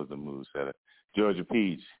me. That was the mood setter. Georgia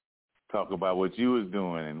Peach, talk about what you was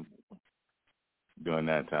doing during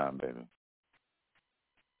that time, baby.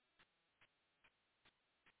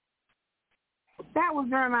 That was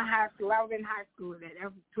during my high school. I was in high school. That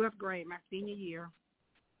was 12th grade, my senior year.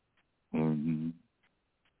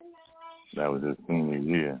 That was his senior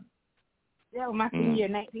year. That was my senior year,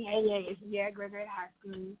 1988. Yeah, I graduated high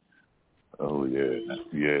school. Oh, yeah.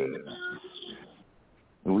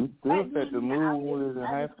 We still set the mood when we was in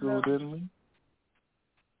high school, didn't we?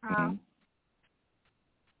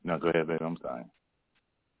 No, go ahead, baby. I'm sorry.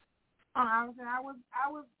 I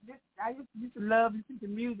used to love listening to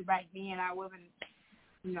music back then. I wasn't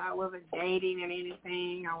dating and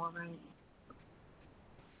anything.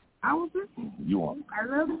 I was just. I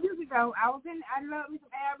love the music though. I love me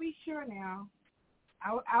some Al Sure now. I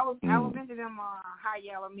was into them high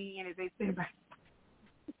yellow men, as they said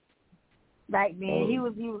back then. He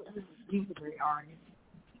was a great artist.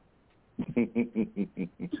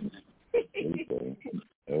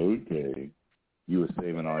 Okay. You were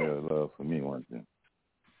saving all your love for me, weren't you?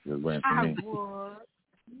 You were waiting for me.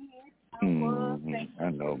 I was. I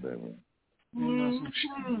know, baby.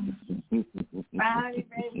 Finally,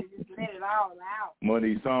 baby, just let it all out.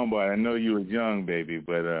 Money Songboy, I know you was young, baby,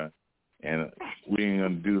 but and we ain't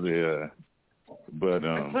gonna do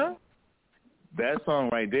that song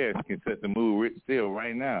right there can set the mood still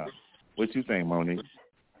right now. What you think, Monique?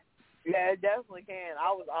 Yeah, it definitely can.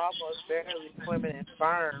 I was almost barely swimming in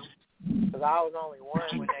sperm because I was only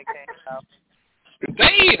one when they came out.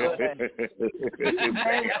 Damn!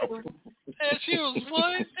 And she was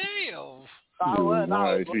one. Damn. I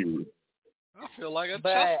feel like a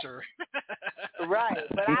tester. Right,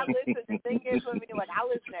 but I listen. The thing is with me, like I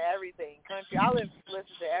listen to everything. Country, I listen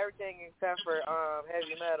to everything except for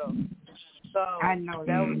heavy metal. So I know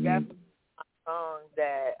that was definitely a song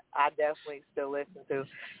that I definitely still listen to.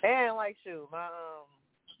 And like, shoot,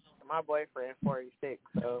 my boyfriend 46,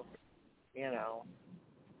 so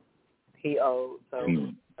he old. So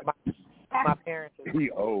my parents are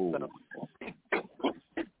old. So.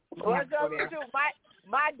 What's up with you?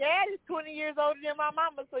 My dad is 20 years older than my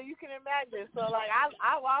mama, so you can imagine. So like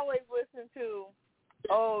I've always listened to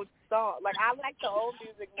old songs. Like I like the old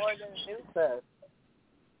music more than the new stuff.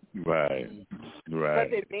 Right.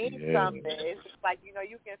 Because it means something. It's just like you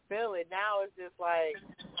can feel it. Now it's just like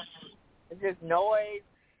it's just noise.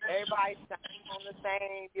 Everybody's sounding on the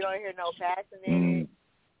same. You don't hear no passion in it,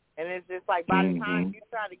 and it's just like by the time you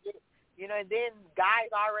try to get. And then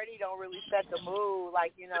guys already don't really set the mood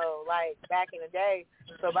like back in the day.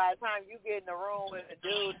 So by the time you get in the room with a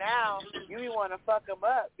dude now, you want to fuck him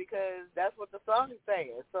up because that's what the song is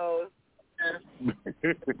saying. So.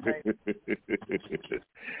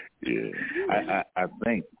 Yeah,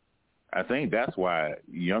 I think that's why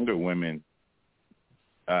younger women,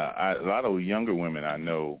 a lot of younger women I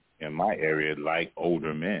know in my area like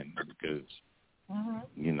older men because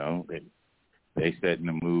they set in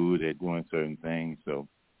the mood, they're doing certain things. So,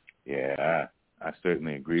 yeah, I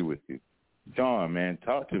certainly agree with you. Sean, man,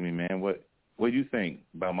 talk to me, man. What do you think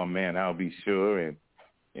about my man? I'll be sure and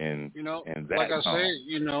that like I song.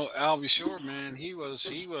 said, Al B. Sure, man, he was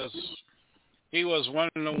one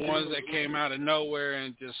of the ones that came out of nowhere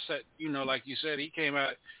and just set, like you said, he came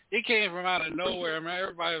from out of nowhere, man.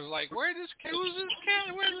 Everybody was like, where's this cat? Who's this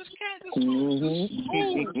cat? Where's this cat? This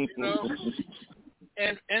fool,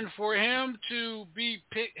 And for him to be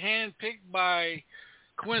handpicked by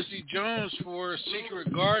Quincy Jones for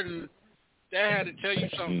Secret Garden, that had to tell you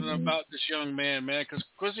something about this young man, because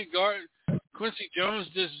Quincy Jones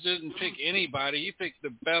just didn't pick anybody. He picked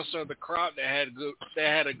the best of the crop that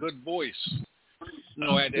had a good voice.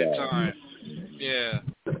 At that time. Yeah.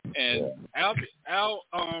 And Al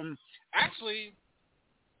actually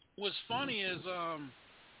what's funny is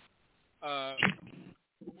I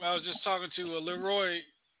was just talking to Leroy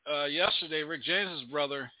yesterday, Rick James's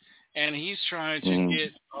brother, and he's trying to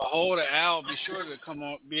get a hold of Al. Be sure to come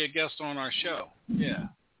on, be a guest on our show. Yeah.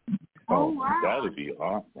 Oh, wow. That'd be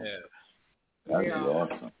awesome. Yeah. That'd be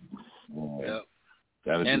awesome. Yep.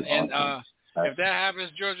 That'd be awesome. If that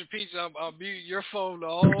happens, Georgia Peach, I'll mute your phone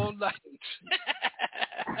all night.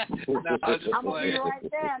 No, I'm just playing.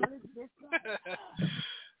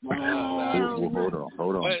 Right there.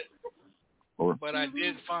 Hold on. But I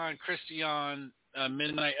did find Christian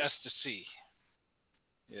Midnight Ecstasy.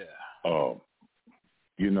 Yeah. Oh,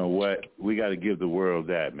 you know what? We got to give the world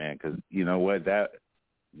that, man, because you know what? That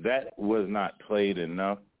was not played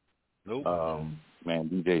enough. Nope. Man,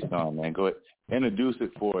 DJ Sean, man, go ahead. Introduce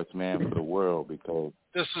it for us, man, for the world, because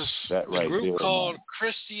this is that a right group there, called man.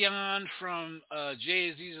 Christian from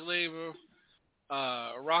Jay-Z's label,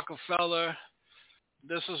 Rockefeller.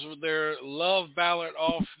 This is their love ballad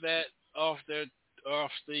off the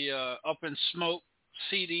Up in Smoke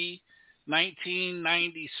CD,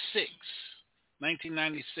 1996.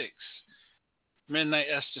 Midnight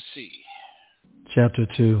Ecstasy. Chapter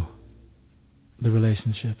 2, The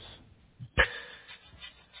Relationships.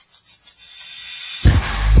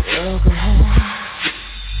 Welcome home,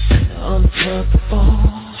 unpredictable.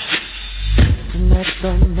 Tonight's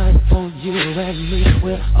the night for you and me,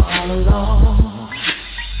 we're all alone.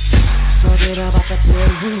 Something about that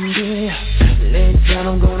baby, lay down,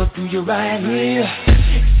 I'm gonna do you right here.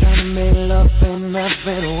 It's time to make love and I've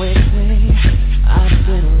been waiting.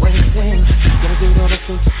 Gonna do all the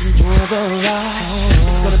things to enjoy the ride.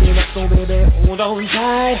 It's gonna be rough, so baby, hold on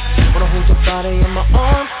tight. Wanna hold your body in my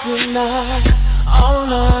arms tonight. All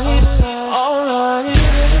night.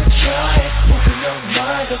 Try it, open your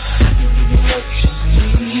mind up. I can give you what you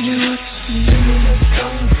need.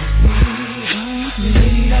 Come with me.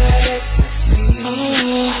 Midnight Ecstasy.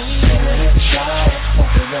 Try it,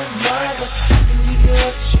 open your mind up. I can give you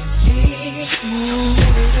what you need.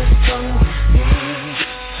 Just come with me.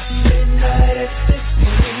 Midnight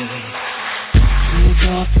Ecstasy. Take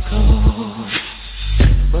off the clothes,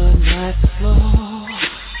 but nights are slow.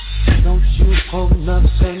 Don't you hold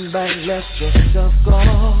nothing back, let yourself go.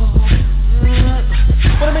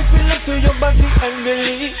 Wanna make me look to your body and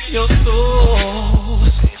release your soul.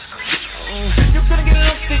 You're gonna get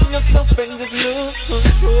lost in yourself and just lose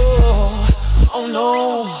control. Oh no,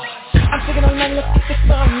 I'm taking all night, look at this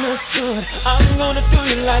understood. I'm gonna do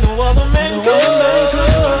you like no other man could. Make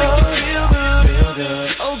you feel good,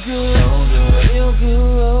 oh good, feel good.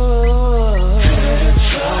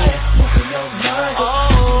 Try it, open your mind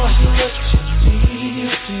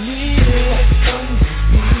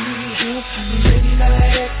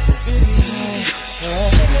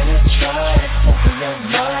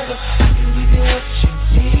up.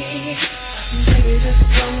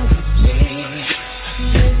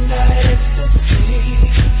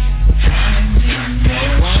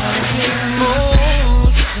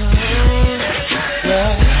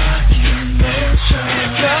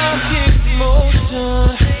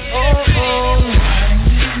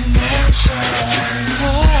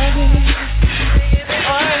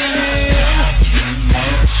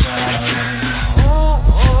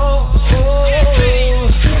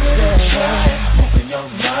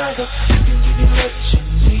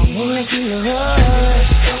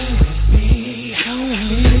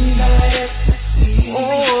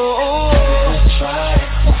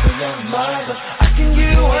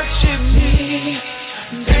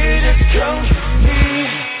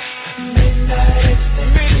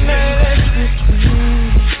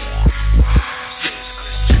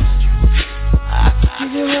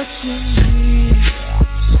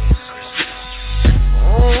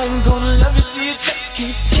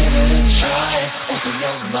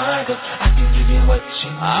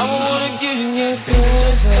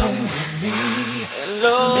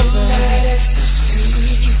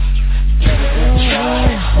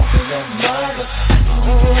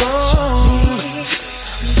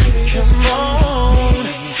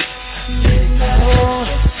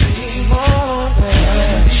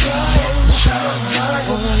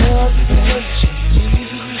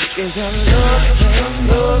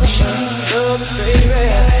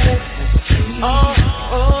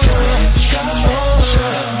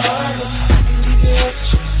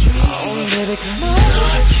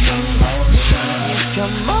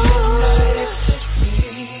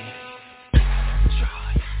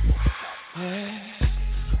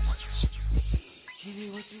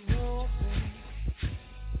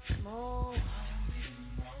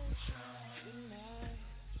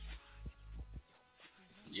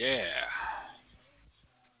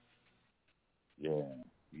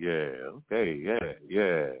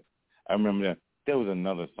 Yeah. I remember that. There was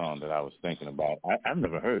another song that I was thinking about. I've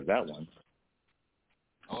never heard that one.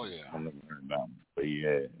 Oh, yeah. I never heard about them. But,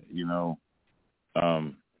 yeah, you know,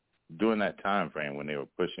 during that time frame when they were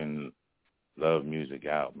pushing love music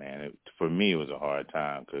out, man, for me it was a hard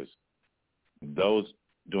time because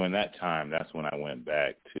during that time, that's when I went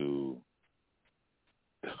back to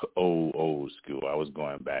old school. I was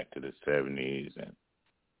going back to the 70s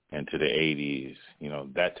and to the 80s. You know,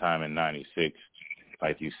 that time in 96,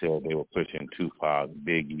 like you said, they were pushing Tupac,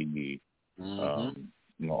 Biggie, you know,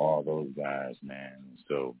 all those guys, man.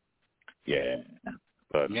 So, yeah.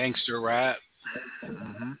 But gangster rap.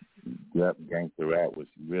 Yep, gangster rap was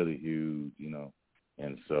really huge, you know.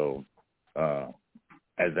 And so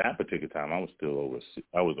at that particular time, I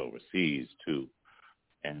was overseas, too.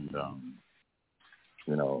 And,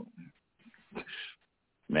 you know,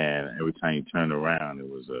 man, every time you turned around, it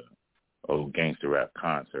was a old gangster rap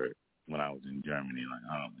concert when I was in Germany. Like,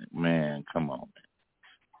 oh, man, come on, man.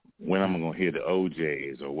 When am I going to hear the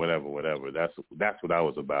OJs or whatever? That's what I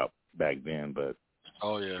was about back then. But,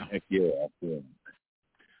 oh, yeah. Heck yeah, I feel.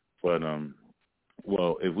 But,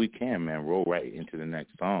 well, if we can, man, roll right into the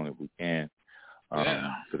next song if we can.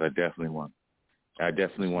 Because I definitely want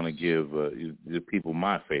to give the people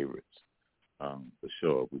my favorites, for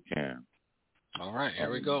sure, if we can. All right,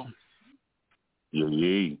 here we go.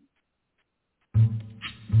 Yeah.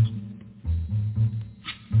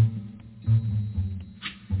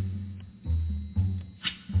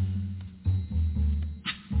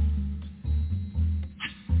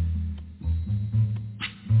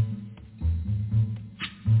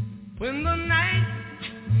 When the night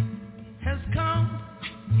has come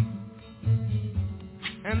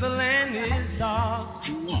and the land is dark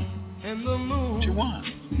and the moon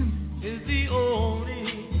is the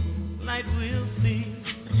only light we'll see.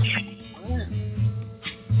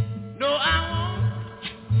 No, I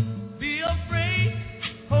won't be afraid.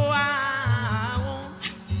 Oh, I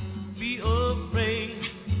won't be afraid.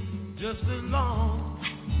 Just as long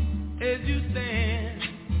as you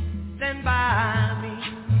stand by me.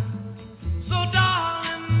 So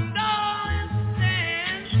darling, stand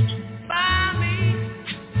by me.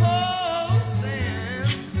 Oh,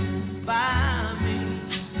 stand by me.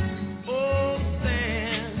 Oh,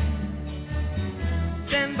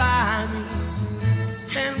 stand by me.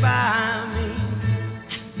 Stand by me.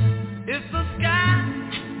 It's the sky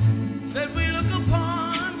that we look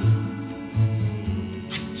upon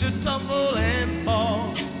should tumble and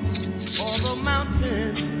fall, or the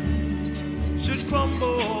mountain should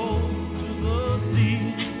crumble.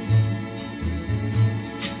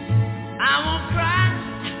 I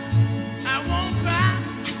won't cry,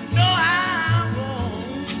 no, I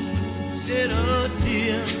won't shed a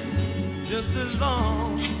tear, just as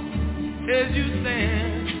long as you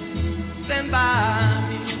stand by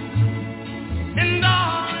me. And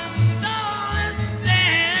darling,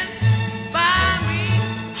 stand by me,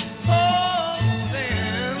 oh,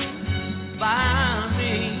 stand by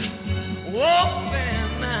me, oh,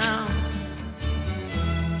 stand now,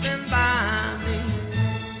 stand by me,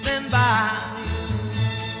 stand by.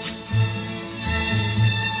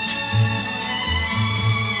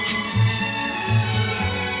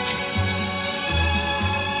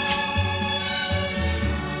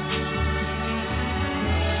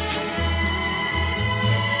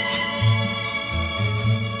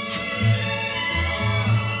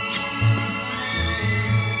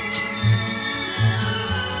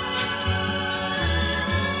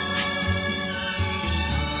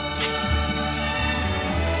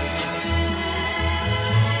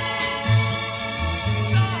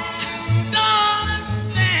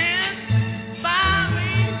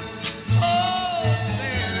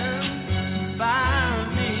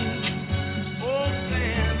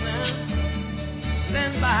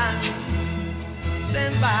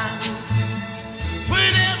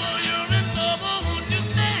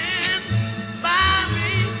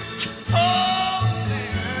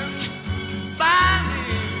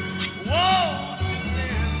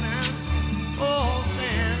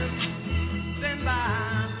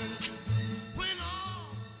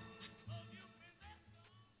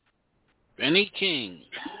 Benny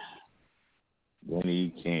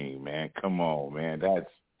King, man, come on, man,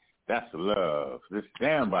 that's love. Just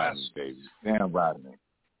stand by me, baby, stand by me.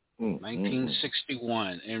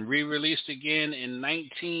 1961 and re-released again in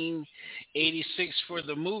 1986 for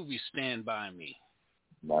the movie Stand By Me.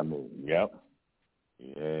 By me, yep.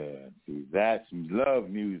 Yeah, see, that's love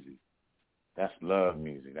music. That's love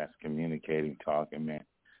music. That's communicating, talking, man.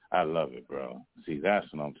 I love it, bro. See, that's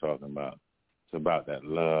what I'm talking about. It's about that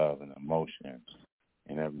love and emotion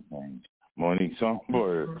and everything. Monique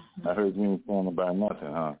Songbird, I heard you ain't saying about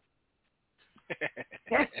nothing, huh?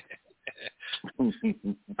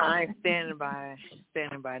 I ain't standing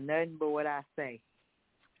by nothing but what I say.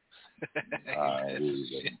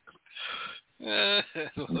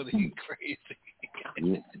 Well, he's crazy.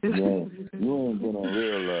 You ain't been on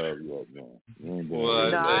real love yet, man. You ain't been Boy, on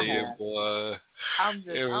real I tell love. you, boy. I'm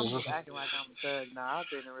just acting like I'm a thug. No, I've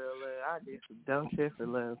been in real love. I did some dumb shit for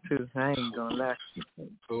love too. I ain't gonna lie.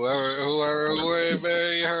 Whoever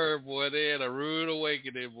married her, boy, they had a rude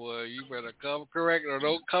awakening, boy. You better come correct or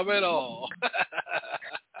don't come at all.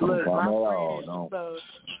 Look, my friend.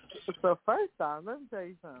 So first off, let me tell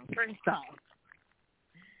you something. First off,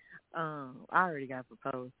 I already got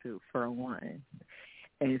proposed to, for one.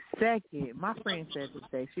 And second, my friend said this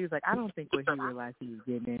day, she was like, I don't think what he realized he was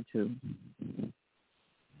getting into.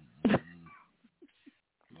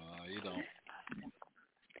 You don't.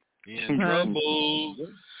 He's in trouble.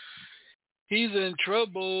 He's in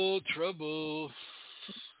trouble.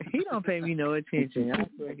 He don't pay me no attention. I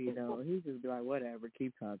swear he don't. He just be like, whatever,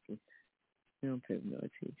 keep talking. He don't pay me no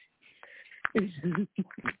attention.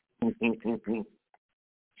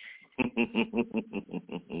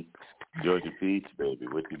 Georgia Peach, baby,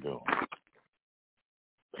 what you doing?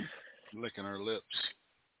 Licking her lips.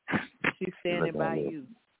 She's standing by you.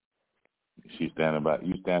 She's standing by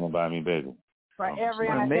you. Standing by me, baby. For every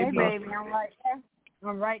other day, baby. I'm right there.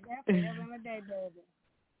 I'm right there for every other day, baby.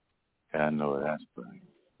 I know that's right.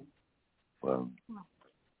 Well,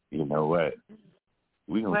 you know what?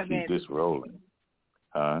 We're going to keep this rolling.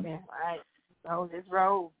 Huh? Yeah, right. So this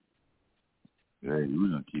roll. Yeah, we're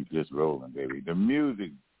going to keep this rolling, baby. The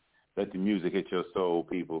music, let the music hit your soul,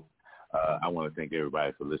 people. I want to thank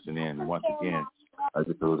everybody for listening in. And once again, I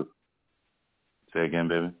just told say again,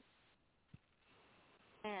 baby.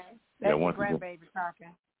 That's your grandbaby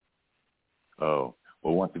talking. Oh,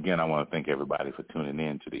 well, once again, I want to thank everybody for tuning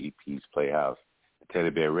in to the EP's Playhouse, the Teddy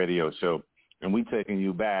Bear Radio Show. And we're taking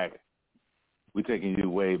you back. We're taking you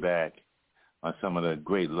way back on some of the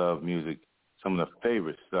great love music, some of the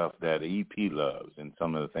favorite stuff that the EP loves, and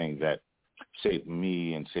some of the things that shaped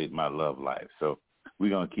me and shaped my love life. So we're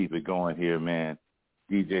going to keep it going here, man.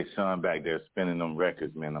 DJ Sean back there spinning them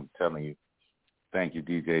records, man. I'm telling you. Thank you,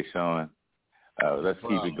 DJ Sean. Let's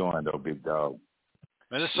keep it going, though, big dog.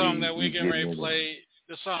 Now, this song that we get ready to play,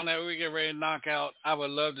 the song that we get ready to knock out, I would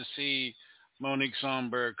love to see Monique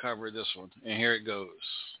Sonberg cover this one. And here it goes.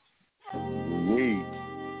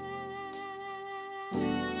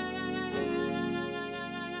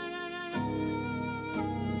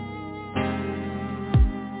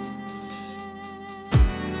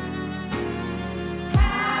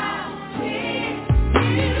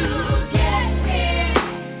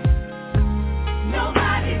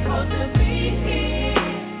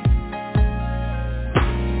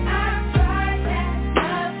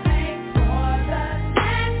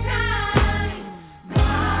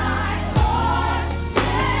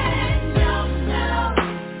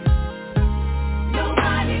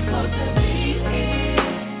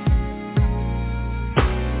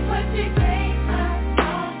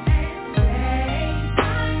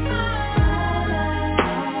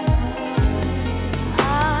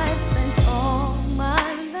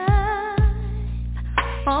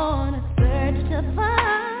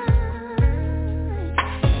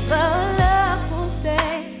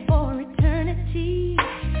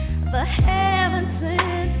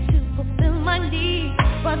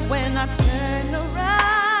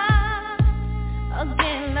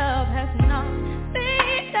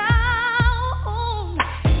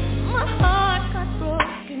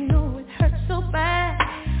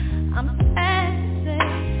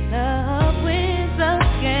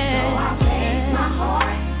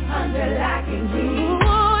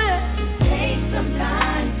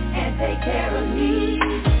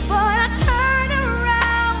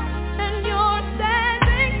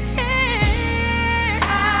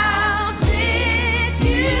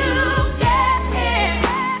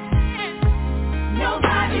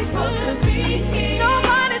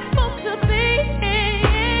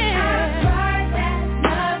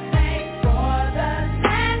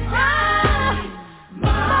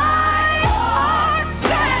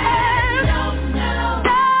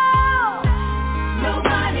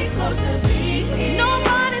 No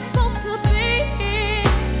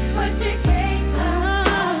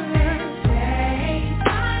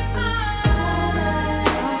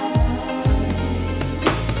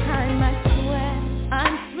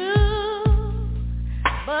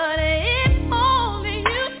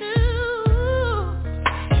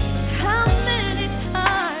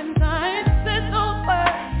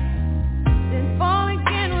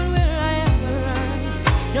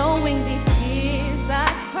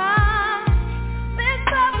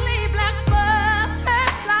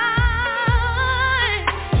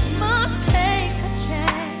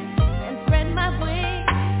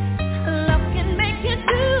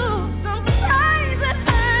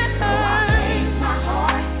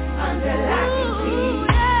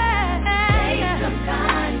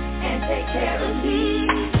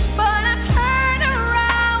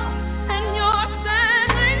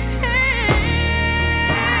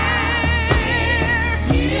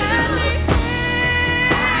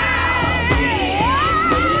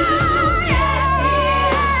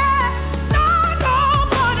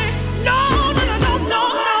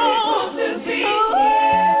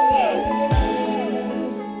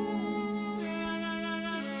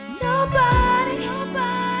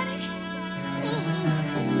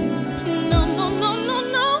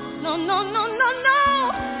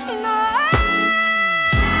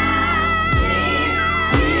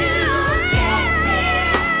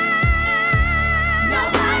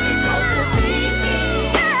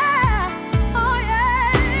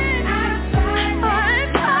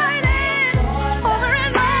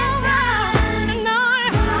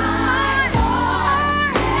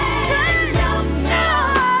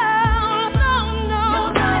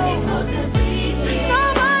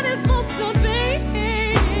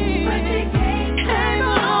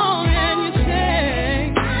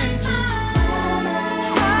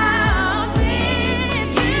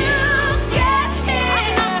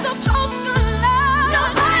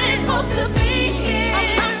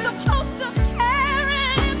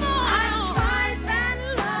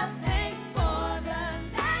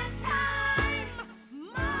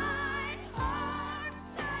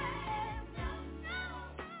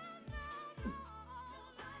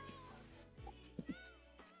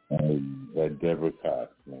That Deborah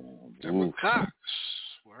Cox, man. Deborah Cox.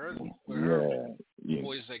 With her yeah.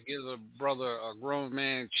 voice that gives a brother, a grown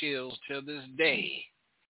man, chills till this day.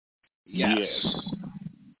 Yes.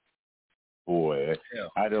 Boy,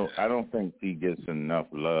 I don't think she gets enough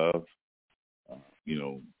love,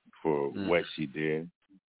 for what she did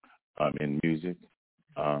in music.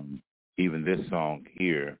 Even this song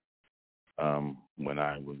here, when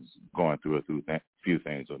I was going through a few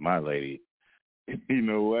things with my lady, you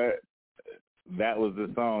know what? That was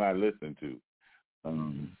the song I listened to.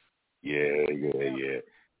 Yeah.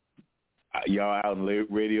 Y'all out in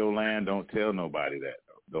radio land, don't tell nobody that.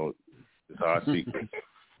 Don't. It's our secret.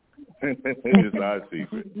 It's our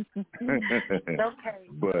secret. Okay.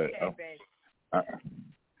 But baby.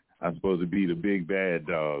 I'm supposed to be the big bad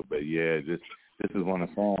dog, but yeah, this is one of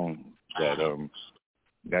the songs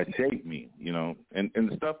that shaped me, and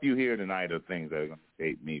the stuff you hear tonight are things that are going to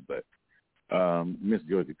shape me. But Miss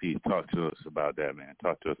Georgia P, talk to us about that, man.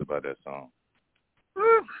 Talk to us about that song.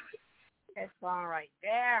 Whew. That song right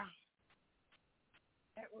there.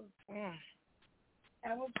 That was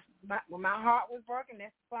when my heart was broken.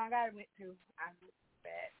 That's the song I went to. I was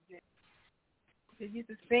bad. Just used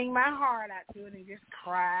to sing my heart out to it and just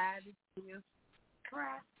cry. Just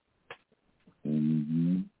cry.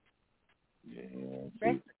 Mm-hmm. Yeah.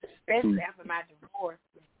 Especially after my divorce.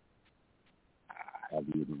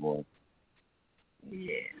 After your divorce.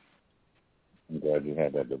 Yeah. I'm glad you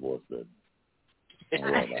had that divorce, baby.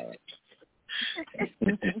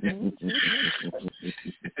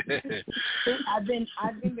 I've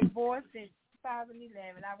been divorced since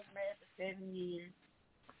 2011. I was married for 7 years.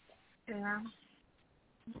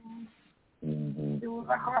 It was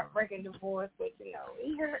a heartbreaking divorce, but it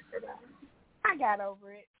hurt. I got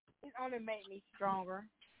over it. It only made me stronger.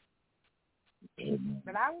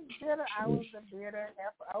 But I was bitter. I was a bitter.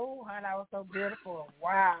 Oh, honey, I was so bitter for a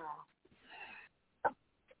while.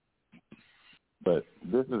 But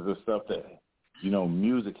this is the stuff that,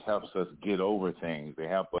 music helps us get over things. They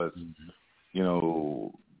help us,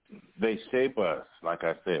 they shape us. Like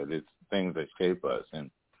I said, it's things that shape us, and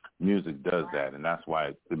music does that. And that's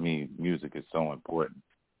why, to me, music is so important.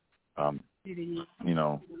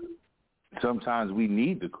 Sometimes we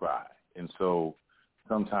need to cry. And so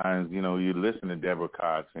sometimes, you listen to Deborah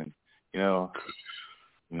Cox and, you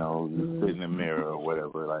sit in the mirror or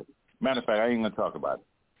whatever. Like, matter of fact, I ain't going to talk about it.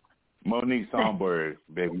 Monique Songbird,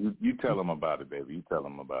 baby, you tell them about it, baby. You tell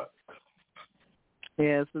them about it.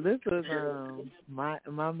 Yeah, so this was my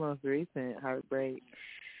most recent heartbreak.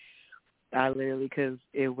 I literally, because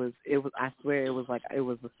it was. I swear, it was like it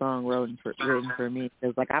was a song written for me.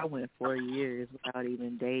 Because I went 4 years without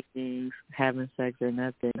even dating, having sex or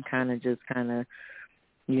nothing. Kind of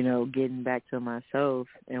getting back to myself.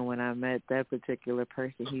 And when I met that particular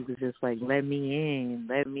person, he was just like, let me in.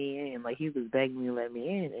 Like, he was begging me to let me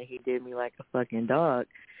in, and he did me like a fucking dog.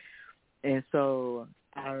 And so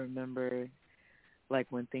I remember,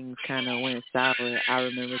 when things kind of went sour, I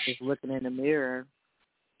remember just looking in the mirror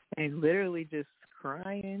and literally just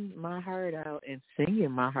crying my heart out and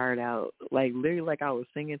singing my heart out. Literally like I was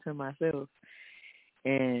singing to myself.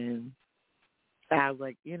 And I was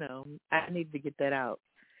like, I need to get that out.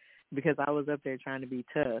 Because I was up there trying to be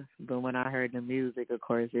tough, but when I heard the music, of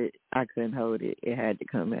course, I couldn't hold it. It had to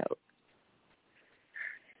come out.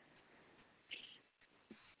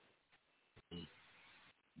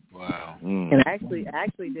 Wow. And I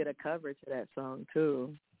actually did a cover to that song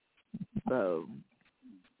too. So.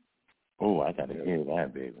 Oh, I gotta hear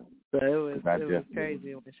that, baby. So it was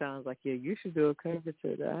crazy when Sean was like, "Yeah, you should do a cover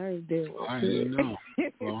to that." I didn't want to. I didn't know.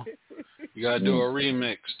 Well, you gotta do a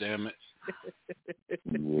remix, damn it.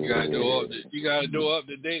 You gotta do up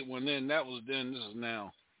to date one. Then that was then. This is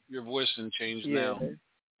now. Your voice didn't change now.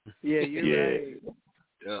 Yeah, you're right.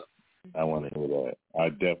 Yeah. I want to hear that. I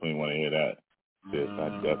definitely want to hear that. Yes, I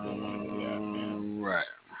definitely want to hear that, man. Right.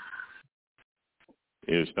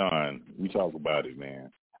 Here, Sean, we talk about it,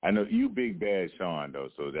 man. I know you big bad Sean though,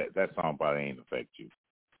 so that song probably ain't affect you.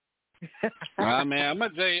 Man, I'm gonna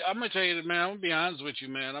tell you, man. I'm gonna be honest with you,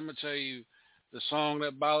 man. I'm gonna tell you, the song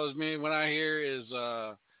that bothers me when I hear is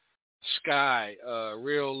Sky,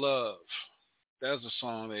 Real Love. That's a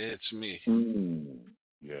song that hits me.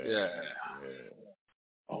 Yeah.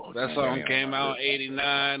 Oh, that song came out in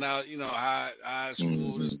 '89. High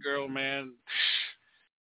school. This girl, man.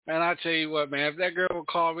 Man, I tell you what, man. If that girl would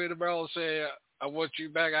call me tomorrow and say, "I want you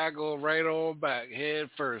back," I go right on back, head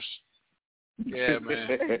first. Yeah,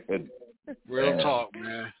 man. Real talk,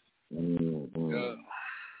 man. Yeah.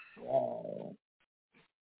 Wow.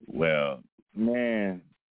 Well, man,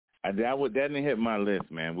 that didn't hit my list,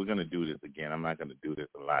 man. We're gonna do this again. I'm not gonna do this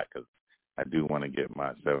a lot because I do want to get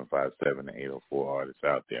my 757 and 804 artists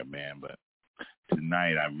out there, man. But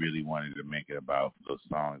tonight I really wanted to make it about those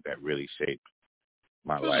songs that really shaped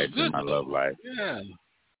my life and my love life. Yeah.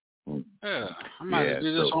 Yeah. I might have to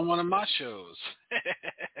do this on one of my shows.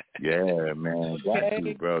 Yeah, man. Got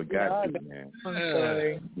to, bro. Got to, man.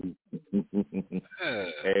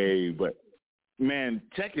 Hey, but, man,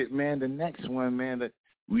 check it, man. The next one, man,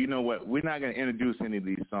 you know what? We're not going to introduce any of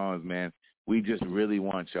these songs, man. We just really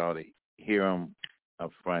want y'all to hear them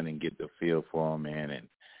up front and get the feel for them, man,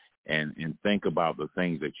 and think about the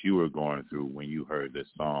things that you were going through when you heard this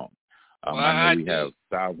song. I know we have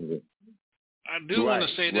thousands of... I do want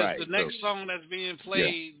to say that the next song that's being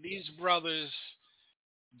played, these brothers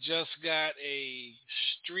just got a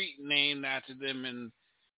street named after them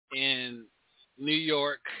in New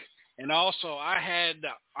York. And also I had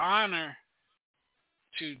the honor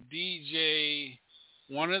to DJ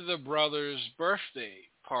one of the brothers' birthday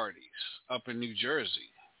parties up in New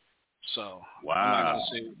Jersey. So I'm not gonna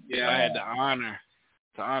say I had the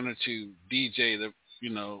honor to DJ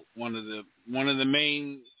one of the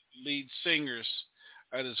main lead singers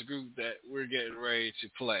of this group that we're getting ready to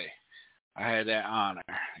play. I had that honor.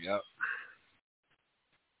 Yep.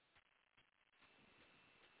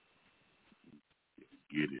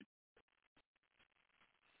 Get it.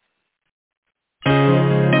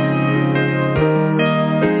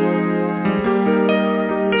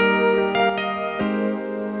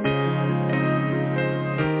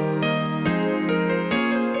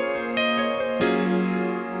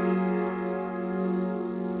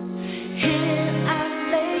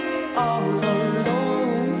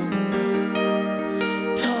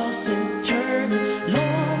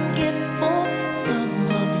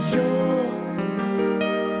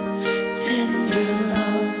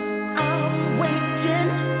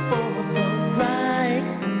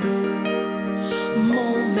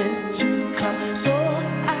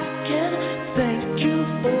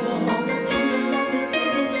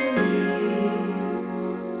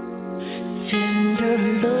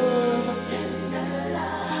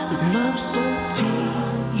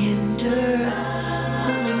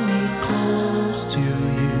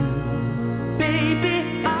 Surrender, baby.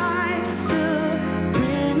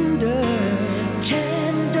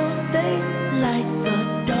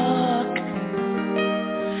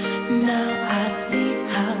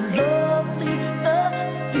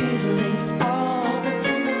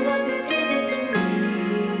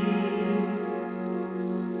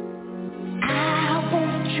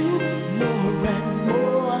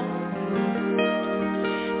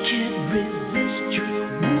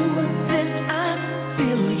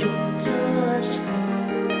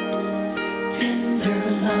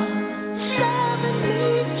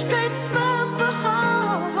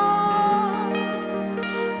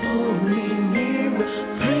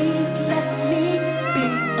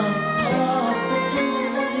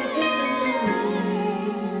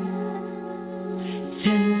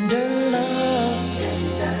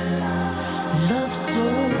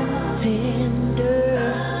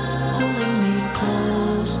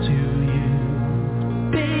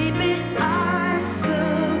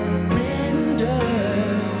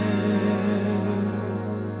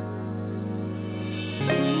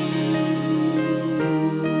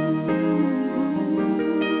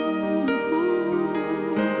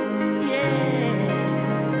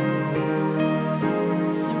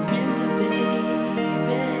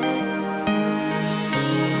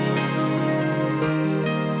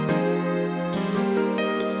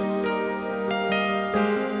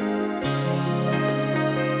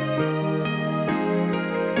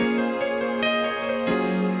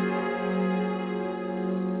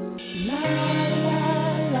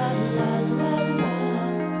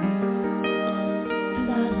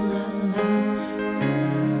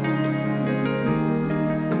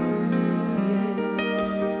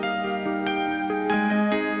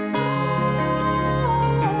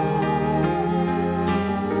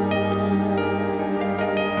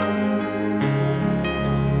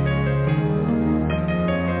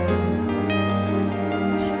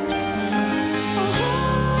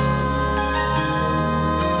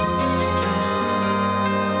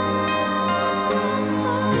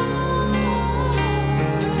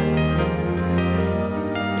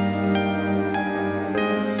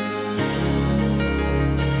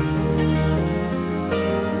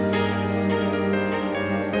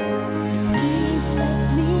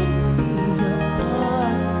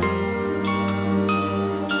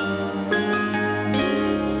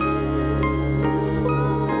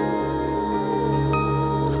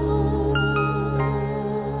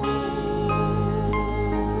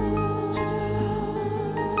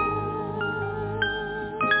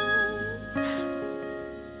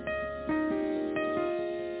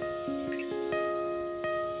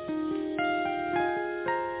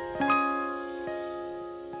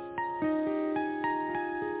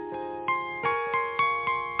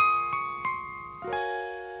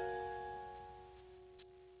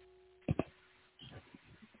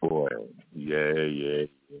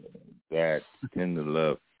 That Tender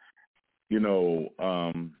Love.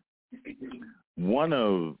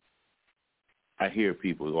 I hear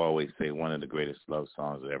people always say one of the greatest love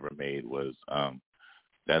songs ever made was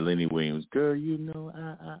that Lenny Williams, Girl, You Know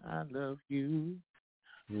I Love You.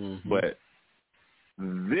 Mm-hmm. But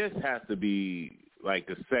this has to be like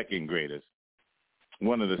the second greatest,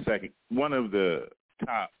 one of the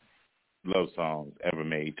top love songs ever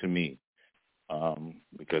made to me,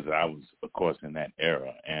 because I was, of course, in that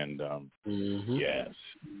era. And yes,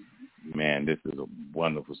 man, this is a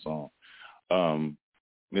wonderful song.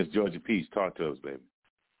 Miss Georgia Peach, talk to us, baby.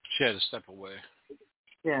 She had to step away.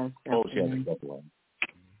 Yes. Oh, she had to step away.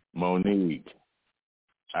 Monique,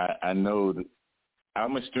 I know that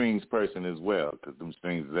I'm a strings person as well, because them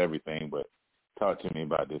strings is everything, but talk to me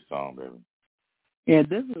about this song, baby. Yeah,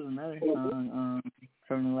 this was another song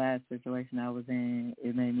from the last situation I was in.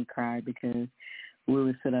 It made me cry because we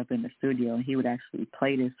would sit up in the studio and he would actually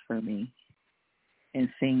play this for me and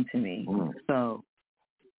sing to me. So,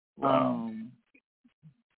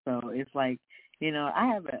 so it's like,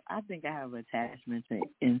 I think I have attachment to,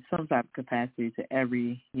 in some type of capacity, to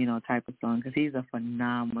every, type of song, because he's a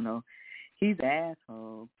phenomenal, he's an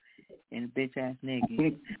asshole and a bitch ass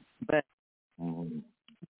nigga,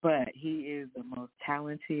 but he is the most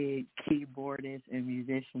talented keyboardist and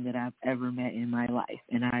musician that I've ever met in my life,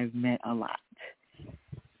 and I've met a lot.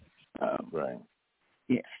 Right.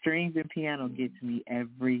 Yeah, strings and piano get to me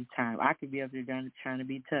every time. I could be up there trying to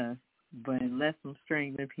be tough, but unless some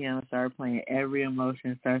strings and piano start playing, every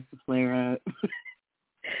emotion starts to flare up.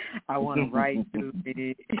 I want to write to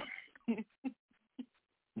it.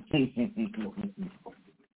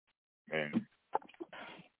 Man.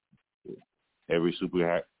 Every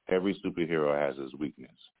superhero has his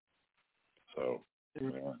weakness. So,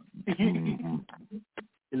 yeah.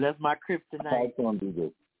 That's my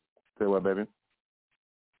kryptonite. Say what, baby?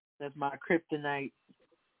 That's my kryptonite.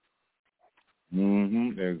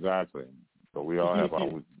 Exactly. So we all have our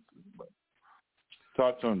weaknesses.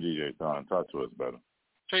 Talk to him, DJ Don. Talk to us about him.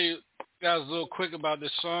 Tell you guys a little quick about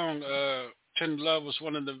this song. Tender Love was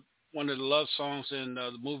one of the love songs in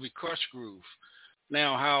the movie Crush Groove.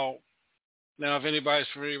 Now, if anybody's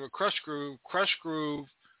familiar with Crush Groove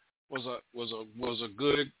was a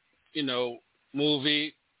good,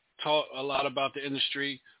 movie. Taught a lot about the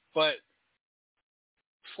industry, but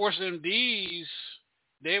Force MDs,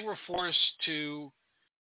 they were forced to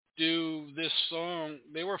do this song.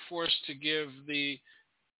 They were forced to be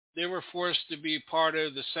part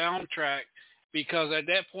of the soundtrack, because at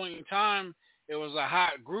that point in time, it was a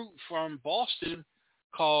hot group from Boston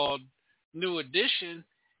called New Edition,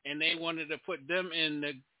 and they wanted to put them in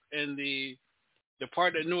the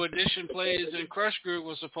part that New Edition plays in Crush Groove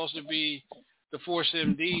was supposed to be the Force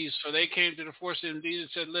MDs. So they came to the Force MDs and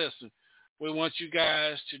said, "Listen, we want you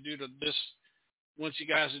guys to do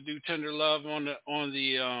Tender Love on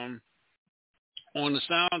the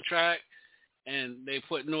soundtrack," and they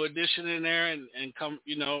put New Edition in there and come,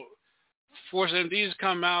 Force MDs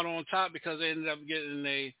come out on top because they ended up getting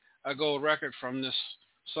a gold record from this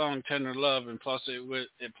song Tender Love, and plus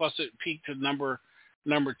it peaked to number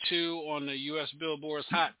 2 on the U.S. Billboard's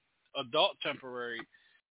Hot Adult Temporary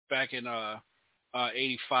back in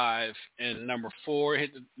 85, and number 4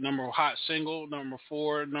 hit the number hot single, number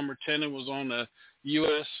 4, number 10. It was on the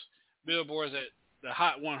U.S. Billboard's at the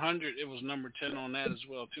Hot 100. It was number 10 on that as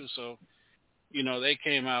well too. So, they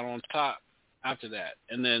came out on top after that.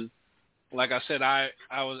 And then, like I said, I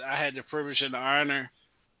had the privilege and the honor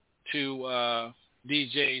to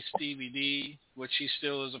DJ Stevie D, which he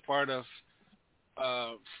still is a part of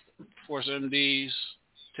Force MDs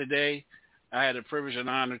today. I had the privilege and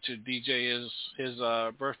honor to DJ his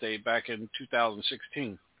birthday back in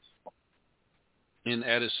 2016 in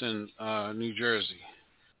Edison, New Jersey.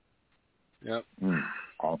 Yep.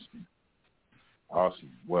 Awesome.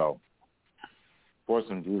 Well, Force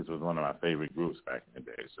MDs was one of my favorite groups back in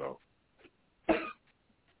the day, so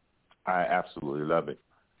I absolutely love it.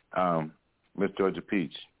 Miss Georgia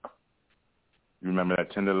Peach, you remember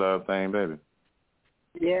that Tender Love thing, baby?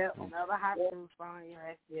 Yeah, another hot groove song.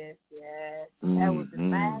 Yes. That was the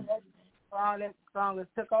man. That song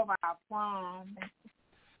that took over our prom.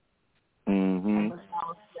 Mm-hmm.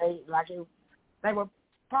 Like they were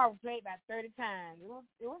probably played about 30 times. It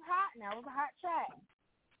was hot. Now it was a hot track.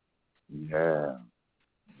 Yeah,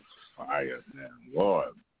 fire, man,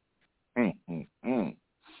 Lord.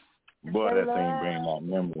 Boy, that thing brings back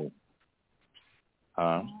memories.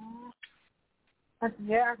 Huh?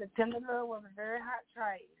 Yeah, the Tender Love was a very hot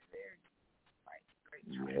track. Very great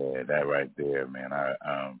track. Yeah, that right there, man.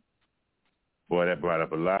 Boy, that brought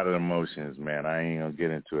up a lot of emotions, man. I ain't gonna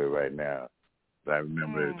get into it right now. I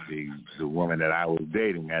remember the woman that I was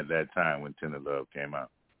dating at that time when Tender Love came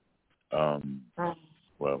out.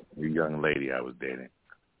 Well, the young lady I was dating.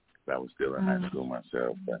 I was still in high school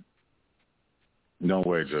myself. But don't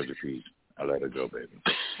worry, Georgia Peach. I let her go, baby.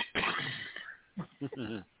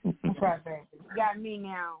 That's right, baby. You got me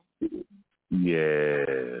now.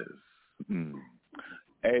 Yes.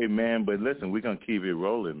 Hey, man, but listen, we're going to keep it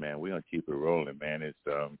rolling, man. We're going to keep it rolling, man. It's,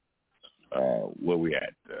 where we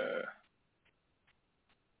at?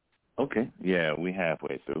 Okay. Yeah, we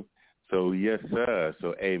halfway through. So, yes, sir.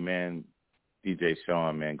 So, hey, man, DJ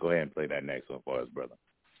Sean, man, go ahead and play that next one for us, brother.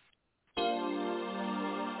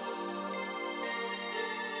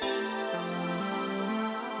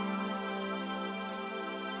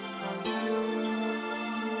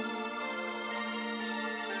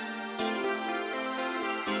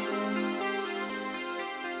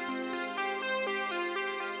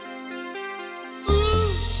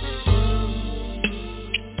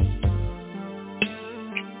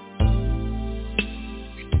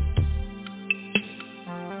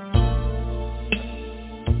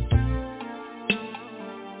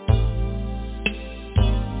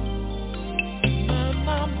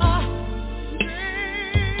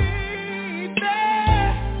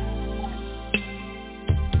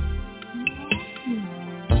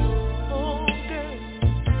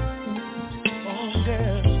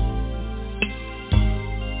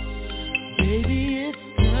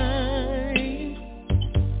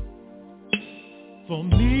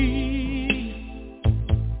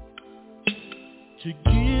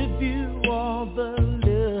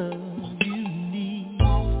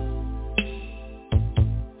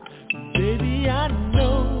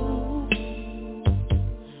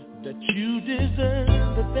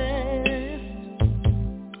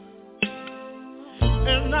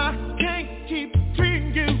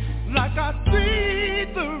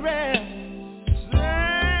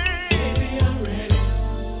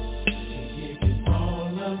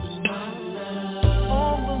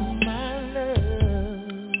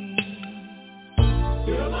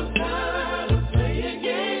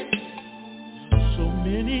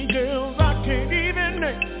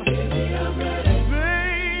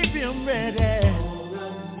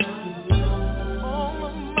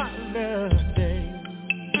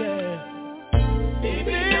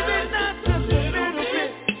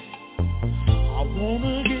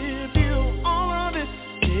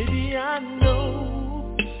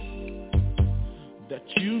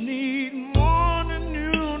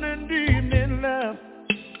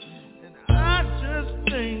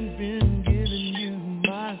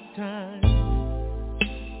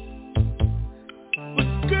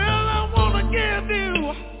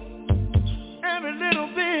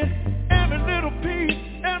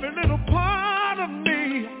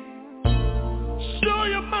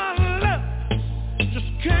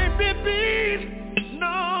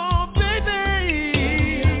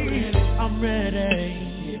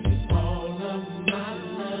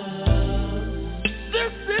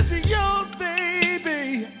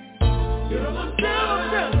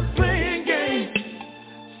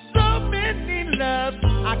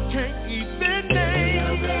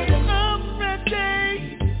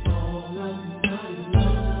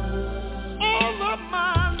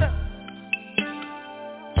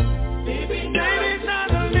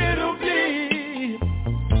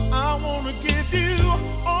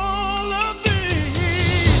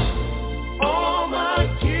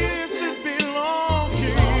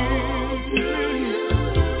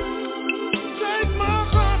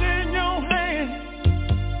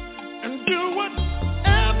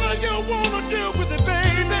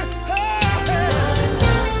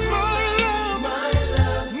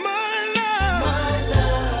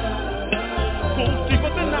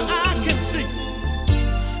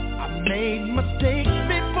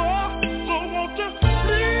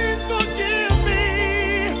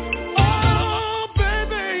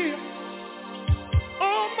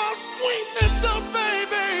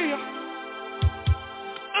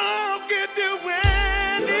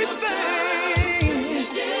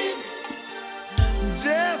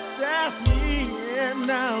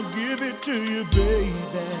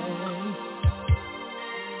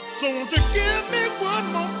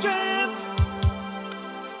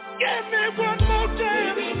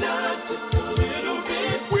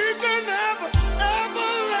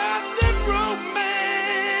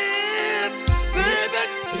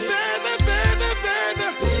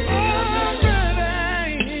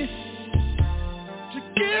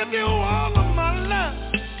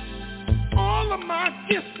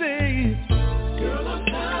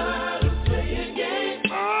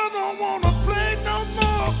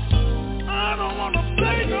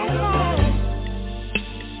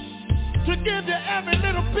 to give you every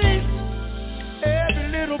little piece, every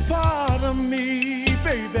little part of me,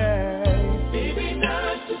 baby. Baby,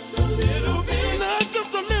 not just a little bit. Not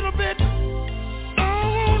just a little bit. I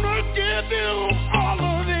wanna give you all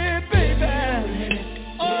of it, baby.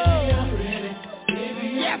 Oh, I'm ready. Baby,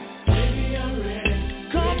 yes. Baby, I'm ready.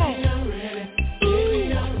 Come on. Baby, I'm ready. Baby,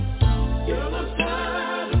 girl, I'm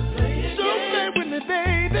tired of playing. So play with me,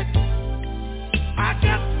 baby. I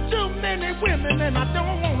got too many women and I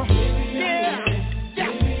don't wanna. Yeah.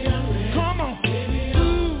 Yeah. Come on.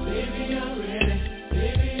 Ooh. Baby, I'm ready.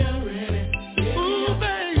 Baby, I'm ready. Ooh,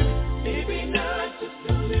 baby. Baby, not just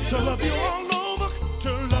a little. To love you all over.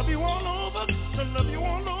 To love you all over. To love you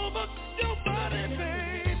all over. Your body, baby.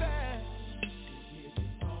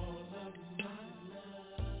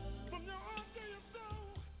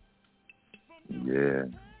 Yeah.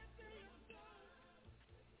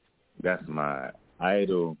 That's my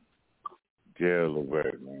idol, Gerald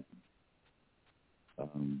Levert, man.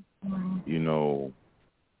 You know,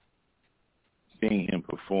 seeing him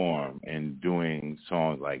perform and doing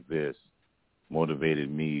songs like this motivated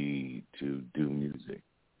me to do music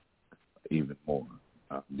even more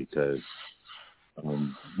because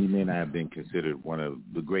he may not have been considered one of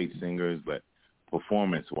the great singers, but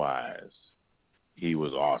performance-wise, he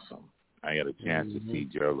was awesome. I got a chance to see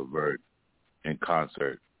Gerald Levert in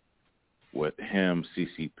concert with him,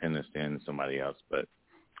 C.C. Peniston, somebody else, but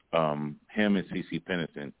him and C.C.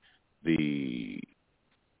 Peniston, the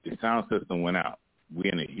sound system went out.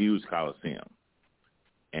 We're in a huge Coliseum,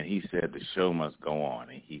 and he said the show must go on,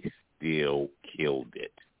 and he still killed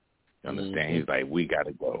it. You understand? He's like, we got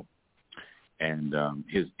to go. And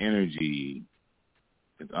his energy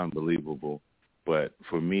is unbelievable. But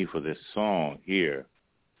for me, for this song here,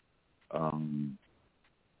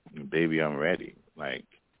 Baby, I'm Ready. Like,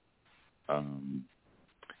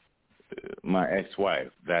 my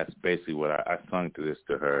ex-wife, that's basically what I sung to this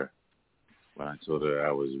to her when I told her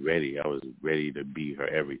I was ready. I was ready to be her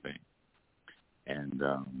everything. And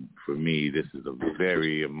for me, this is a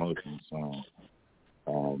very emotional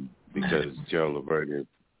song because Gerald Levert is,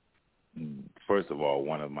 first of all,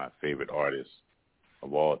 one of my favorite artists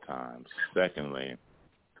of all time. Secondly,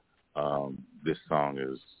 this song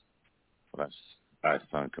is what I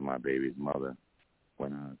sung to my baby's mother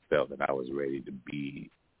when I felt that I was ready to be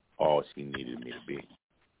all she needed me to be.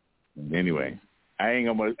 Anyway, I ain't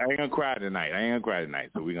gonna cry tonight.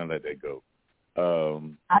 So we're gonna let that go.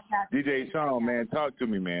 DJ Sean, man, talk to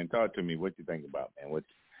me, man. Talk to me. What you think about, man?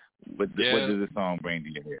 What does this song bring to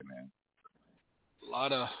your head, man? A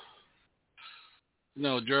lot of,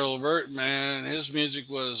 Gerald Levert, man, his music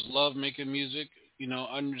was love-making music,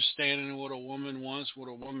 understanding what a woman wants, what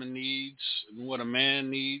a woman needs, and what a man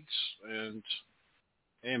needs. And,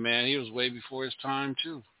 hey, man, he was way before his time,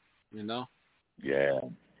 too, Yeah,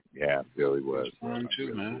 Billy was. Time,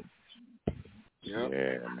 too, man. Yep.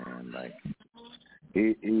 Yeah, man, like,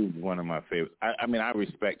 he's one of my favorites. I mean, I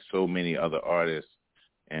respect so many other artists,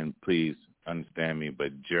 and please understand me,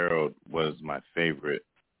 but Gerald was my favorite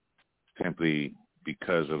simply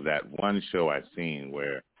because of that one show I seen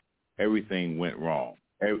where everything went wrong.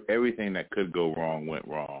 Everything that could go wrong went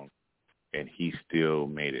wrong, and he still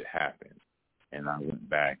made it happen. And I went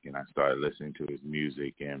back and I started listening to his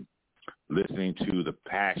music and listening to the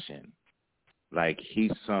passion. Like, he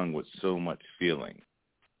sung with so much feeling.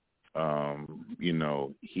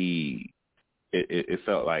 It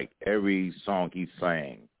felt like every song he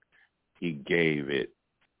sang, he gave it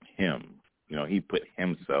him. He put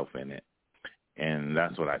himself in it. And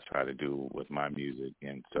that's what I try to do with my music.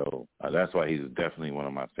 And so that's why he's definitely one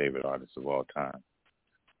of my favorite artists of all time.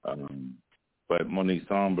 But Monique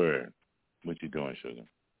Songbird, what you doing, sugar?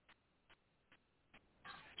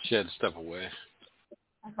 She had to step away.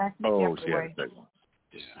 Oh, she had to step away.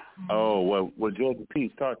 Yeah. Oh, well, Georgia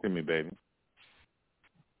Peace, talk to me, baby.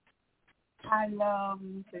 I love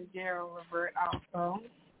Mr. Gerald Levert also.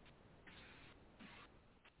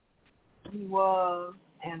 He was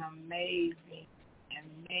an amazing,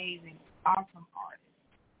 awesome artist.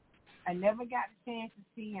 I never got the chance to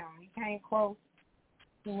see him. He came close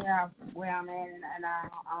to where I'm at, and I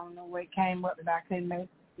don't know where it came up that I couldn't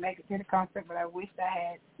make it to the concert, but I wish I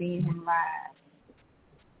had seen him live.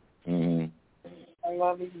 Mm-hmm. I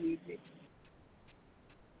love his music.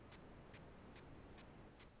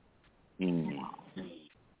 Mm-hmm.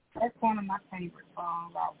 That's one of my favorite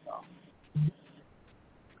songs also.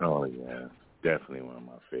 Oh, yeah. Definitely one of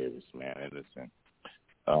my favorites, man. And listen,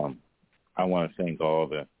 I want to thank all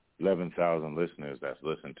the 11,000 listeners that's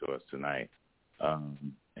listened to us tonight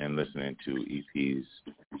and listening to EP's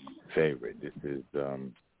favorite. This is,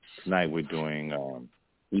 tonight we're doing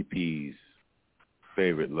EP's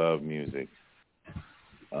favorite love music.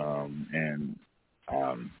 And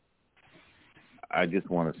I just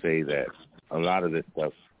want to say that a lot of this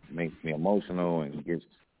stuff makes me emotional and it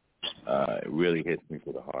really hits me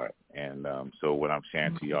to the heart. And so what I'm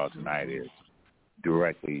sharing to y'all tonight is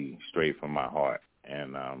directly straight from my heart.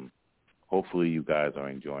 And hopefully you guys are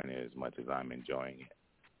enjoying it as much as I'm enjoying it.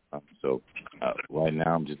 So right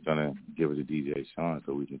now I'm just going to give it to DJ Sean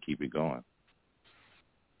so we can keep it going.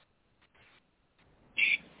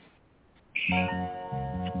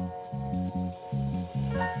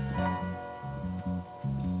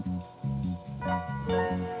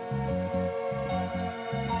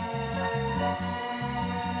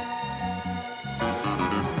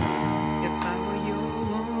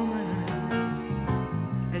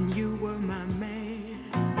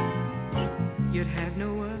 You'd have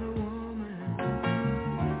no other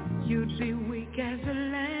woman. You'd be weak as a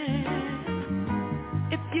lamb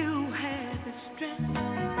if you had the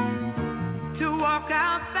strength to walk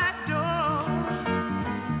out that door.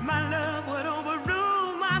 My love would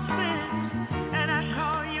overrule my sins, and I'd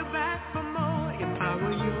call you back for more. If I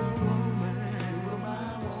were your woman, you were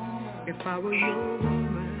my woman. If I were your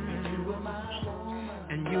woman, you were my woman,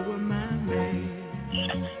 and you were my man.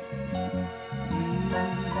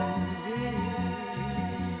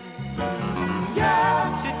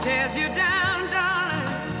 Yeah, she tears you down,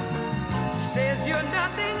 darling. Says you're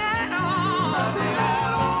nothing at all. Nothing at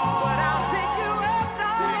all. But I'll pick you up,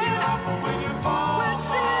 darling. Pick you up when you fall. When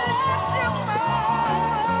she lets you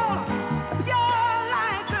fall. You're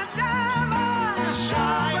like a diamond.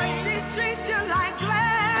 Shine. But she treats you like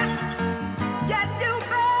glass. Yet you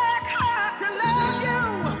beg her to love you.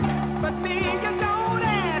 But me, you don't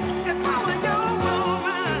ask. If I were your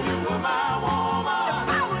woman, you were my woman. If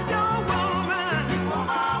I were your woman, you were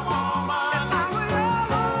my woman. If I were your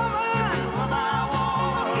woman, you were my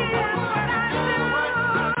woman. Here's what I do.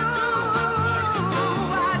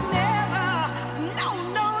 I'd never, no,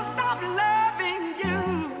 stop loving you.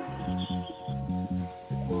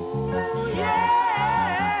 Yeah.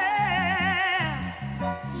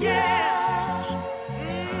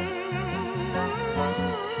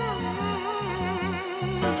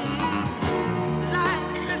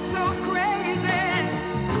 Life is so crazy,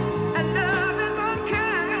 and love is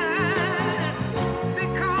unkind.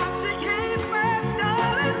 Because she came first,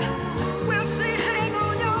 darling, will she hang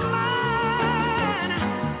on your mind?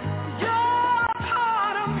 You're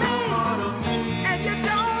part of me, and you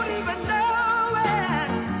don't even know it.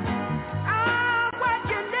 I'm what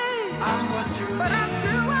you need, but I'm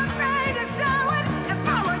too afraid to show it. If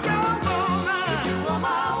I were your woman, you were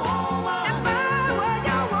my woman. If I were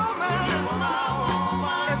your woman, you were my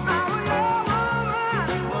woman. If I were your woman,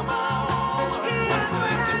 you were my woman. Here's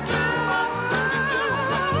what I do.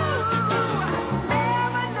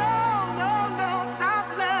 Never, no, stop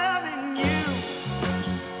loving you.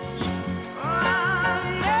 Oh,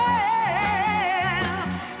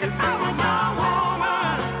 yeah. If I were your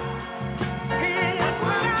woman, here's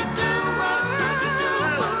what I do.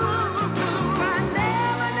 I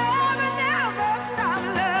never stop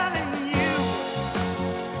loving you.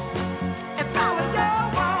 If I was your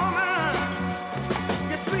woman,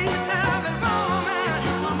 your sweet loving woman,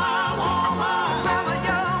 you were my woman. If I was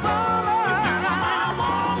your woman, you were my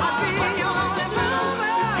woman. I'd be your only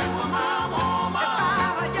woman. You were my woman. If I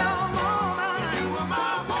were your woman, you were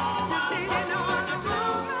my woman. You need no other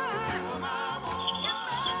woman. You were my woman. If I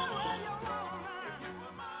were your woman, you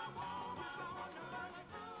were my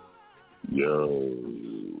Yo,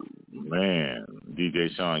 man, DJ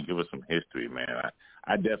Sean, give us some history, man.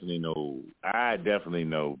 I definitely know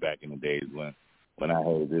back in the days when I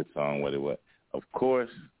heard this song, what it was. Of course,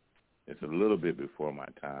 it's a little bit before my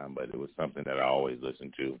time, but it was something that I always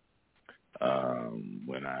listened to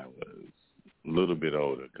when I was a little bit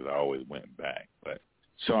older because I always went back. But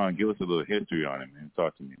Sean, give us a little history on it, man.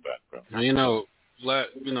 Talk to me about it, bro. Now,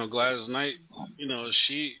 Gladys Knight,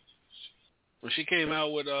 when she came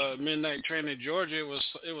out with Midnight Train to Georgia,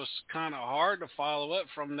 it was kind of hard to follow up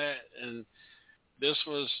from that, and this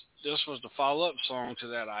was the follow up song to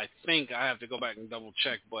that. I think I have to go back and double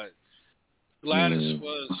check, but Gladys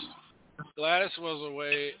was a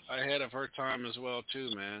way ahead of her time as well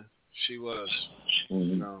too, man. She was,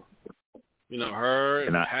 her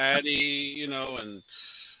and Patty, and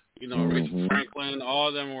Aretha Franklin, all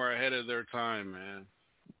of them were ahead of their time, man.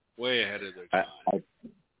 Way ahead of their time.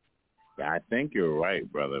 I think you're right,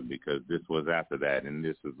 brother, because this was after that, and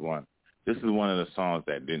this is one of the songs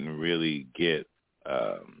that didn't really get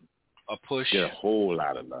a push, get a whole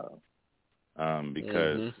lot of love,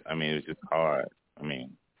 because I mean it's just hard. I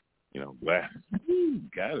mean,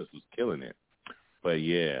 Gladys was killing it, but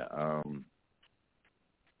yeah,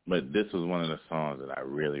 But this was one of the songs that I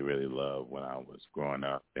really, really loved when I was growing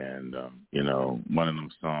up. And, you know, one of them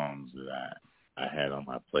songs that I had on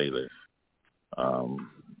my playlist,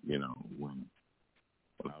 you know, when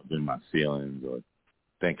I was in my feelings or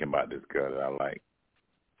thinking about this girl that I like.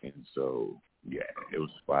 And so, yeah, it was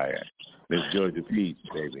fire. Miss Georgia Peach,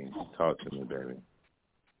 baby. Talk to me, baby.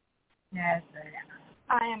 Yes, sir.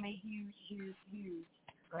 I am a huge, huge, huge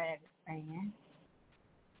Gladys fan.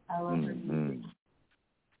 I love her music.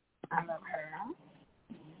 I love her.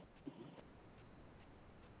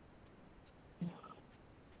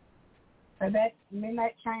 So that's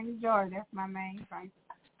Midnight Train to Georgia. That's my main thing.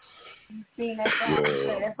 You've seen that song?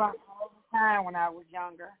 Yeah. That song all the time when I was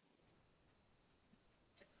younger.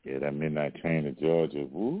 Yeah, that Midnight Train to Georgia.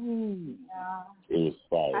 Woo. It was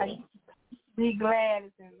fire. I used to be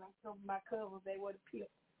Gladys, and some of my covers, they were the Pips.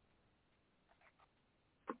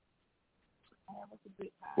 That was a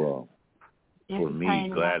big time. Well, for me,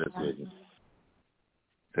 Gladys was.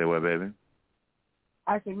 Say what, baby?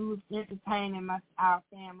 I said we was entertaining our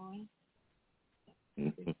family.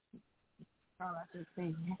 All I could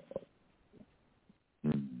say.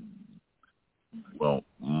 Well,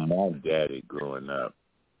 my daddy growing up,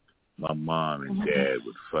 my mom and dad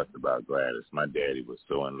would fuss about Gladys. My daddy was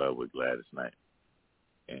so in love with Gladys Knight.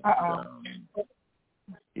 And,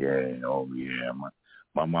 yeah, oh yeah.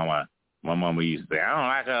 My mama used to say, I don't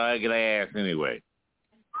like her ugly ass anyway.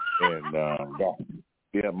 And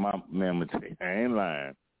yeah, my man would say, I ain't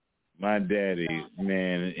lying. My daddy,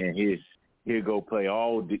 man, and he'll go play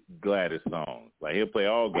all the Gladys songs. Like he'll play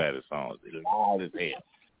all Gladys songs. It's loud as hell.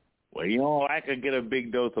 Well, you don't like her, get a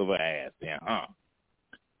big dose of her ass then, huh?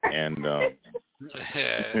 And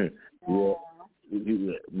yeah,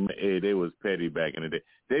 they was petty back in the day.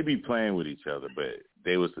 They be playing with each other, but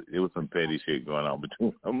there was some petty shit going on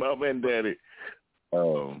between mom and daddy.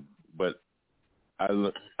 But I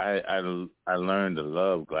learned to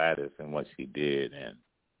love Gladys and what she did, and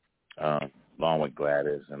along with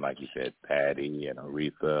Gladys and like you said, Patty and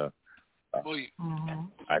Aretha.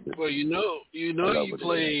 You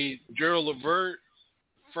played Gerald Levert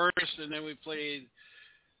first, and then we played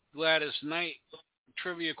Gladys Knight.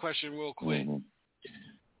 Trivia question real quick.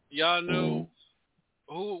 Y'all know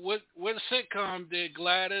what sitcom did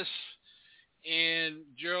Gladys and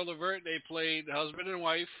Gerald Levert, they played husband and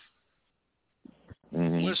wife?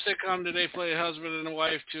 What sitcom did they play husband and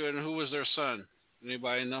wife to, and who was their son?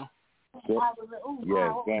 Anybody know? Yes,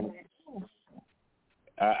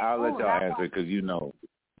 I'll let y'all answer because you know.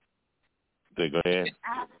 So go ahead.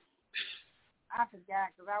 I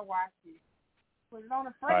forgot because I watched it. Was it on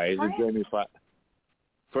the first? All right, it's Jamie Foxx.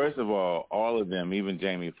 First of all of them, even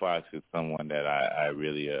Jamie Foxx is someone that I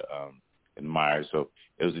really admire. So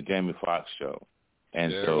it was a Jamie Foxx show,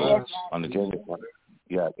 and so on the Jamie Foxx,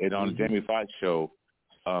 on the Jamie Foxx show,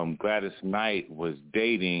 Gladys Knight was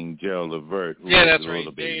dating Gerald Levert, who was a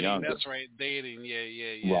little bit younger. That's right, dating.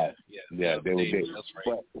 Right. Yeah, they were dating. That's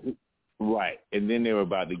right. Right, and then they were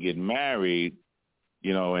about to get married.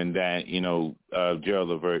 You know, and that, you know, Gerald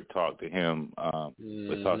Levert talked to him,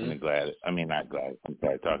 was talking to Gladys. I mean, not Gladys. I'm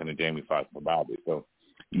sorry, talking to Jamie Foxx about it. So,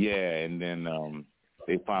 yeah, and then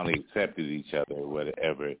they finally accepted each other or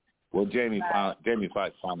whatever. Well, Jamie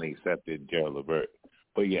Foxx finally accepted Gerald Levert.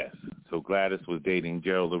 But, yes, so Gladys was dating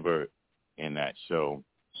Gerald Levert in that show.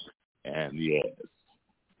 And, yes,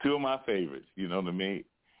 two of my favorites, you know what I mean?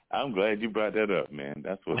 I'm glad you brought that up, man.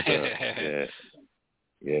 That's what's up. Yeah.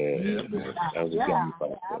 Yeah, that was a Jamie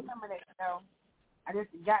Foxx show. I remember that show. I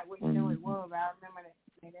just forgot what show it was. I remember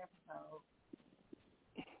that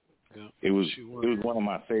episode. It was one of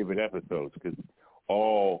my favorite episodes because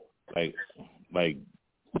all like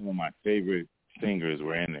some of my favorite singers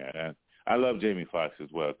were in there. I love Jamie Foxx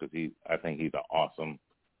as well because I think he's an awesome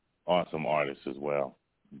artist as well.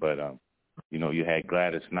 But you know, you had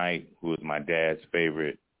Gladys Knight, who was my dad's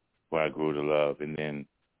favorite, who I grew to love, and then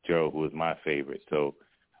Gerald, who was my favorite. So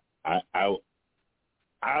I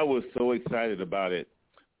was so excited about it.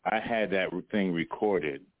 I had that thing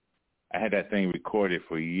recorded.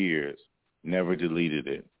 For years, never deleted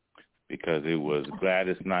it because it was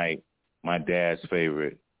Gladys Knight, my dad's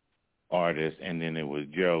favorite artist, and then it was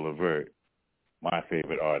Gerald Levert, my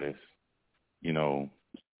favorite artist, you know,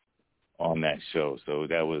 on that show. So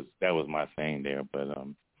that was my thing there. But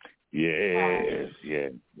yes.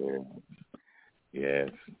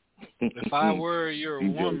 If I Were Your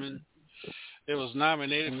Woman, it was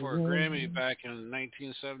nominated for a Grammy back in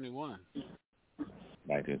 1971.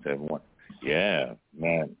 1971. Yeah,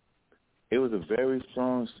 man. It was a very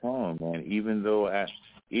strong song, man. Even though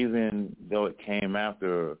it came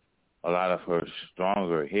after a lot of her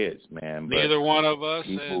stronger hits, man. Neither one of us,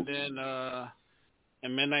 and then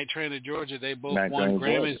and Midnight Train to Georgia. They both Midnight won Train to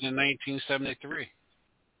Grammys Georgia. in 1973.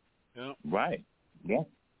 Yep. Right. Yeah.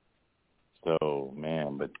 So,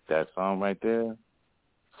 man, but that song right there,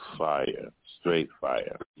 fire, straight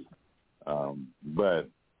fire. But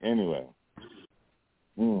anyway,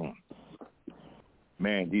 man,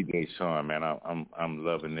 DJ Sean, man, I'm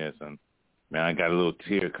loving this, and man, I got a little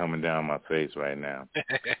tear coming down my face right now.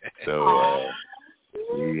 So,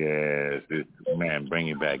 yes, man,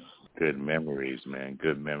 bringing back good memories, man,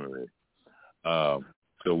 good memories. So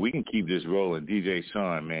we can keep this rolling. DJ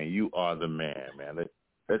Sean, man, you are the man, man.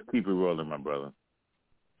 Let's keep it rolling, my brother.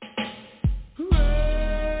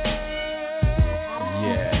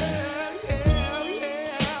 Yeah.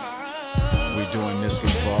 We're doing this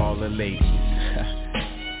one for all the ladies.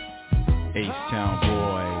 H-Town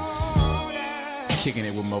boys. Kicking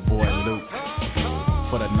it with my boy Luke.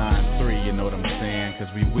 For the 9-3, you know what I'm saying? Cause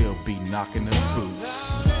we will be knocking the boots.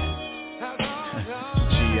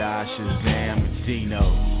 G.I. Shazam and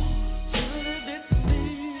Dino.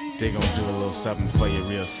 They gonna do a little something for you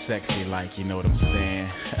real sexy like, you know what I'm saying?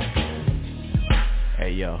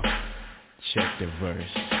 Hey yo, check the verse.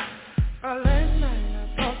 Last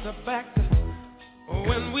night I thought back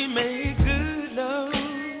when we made good love,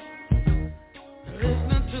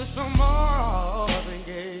 listening to some Marvin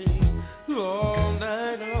Gaye all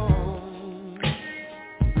night long.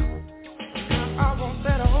 Now I want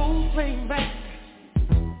that whole thing back,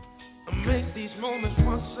 make these moments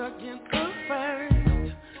once again perfect.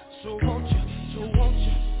 So won't you,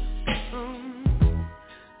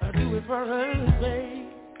 I do it for her, babe.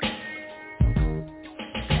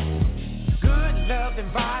 Good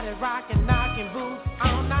loving, body rocking, knocking boots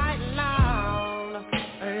all night long.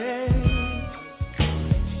 Hey.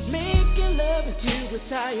 Making love until we're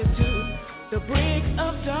tired to the break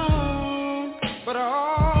of dawn. But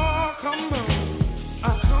oh, come on,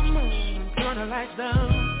 turn the lights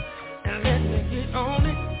down and let me get on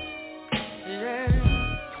it. Yeah.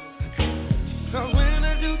 Cause when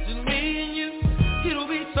I do to me and you, it'll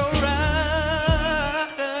be so right.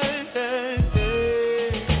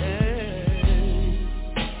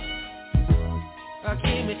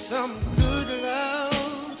 Give me some good love.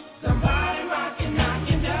 Somebody rockin',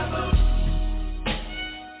 knockin' devil.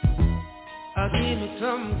 Give me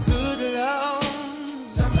some good love.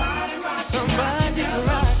 Somebody rockin',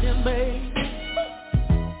 baby.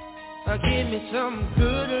 Give me some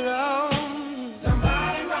good love.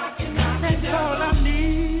 Somebody rockin', knockin' devil. That's all I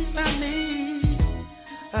need.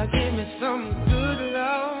 Give me some good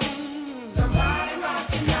love. Somebody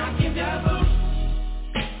rockin', knockin' devil.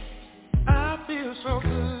 I feel so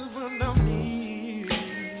good when I'm near.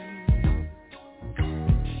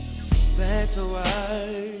 That's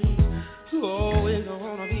why you always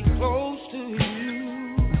wanna be close to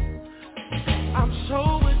you. I'm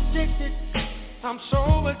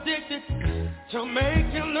so addicted to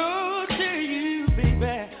making love to you,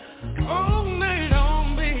 baby. All night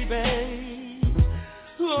long, baby.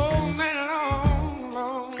 All night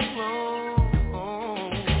long.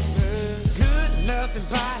 Good loving,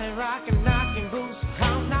 body rocking, knocking boots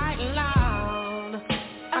all night long.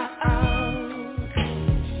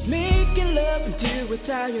 Making love until we're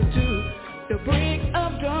tired to the break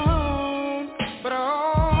of dawn. But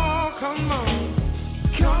oh, come on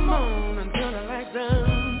and turn the lights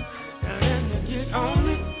down and let me get on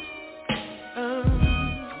it.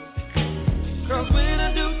 Cause when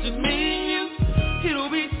I do to me and you, it'll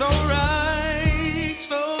be so right.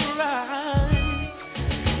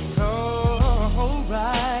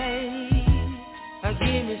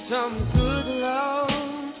 Give me some good love.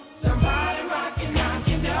 Somebody rockin',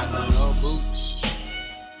 knockin' devil. No boots.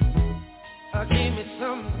 Give me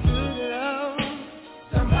some good love.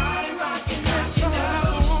 Somebody rockin', knockin'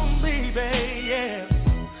 devil, baby, yeah.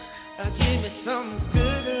 Give me some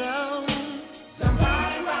good love.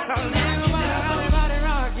 Somebody rockin', knockin' devil. Everybody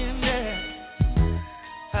rockin',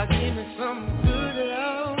 yeah. Give me some good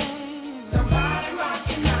love. Somebody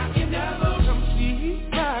rockin', knockin' devil. Some sweet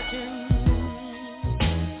rockin'.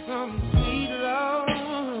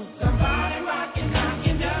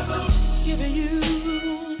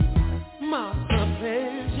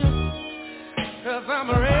 Cause I'm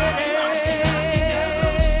ready.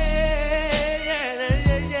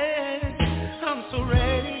 I'm so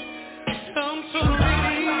ready,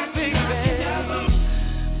 baby.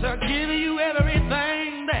 To give you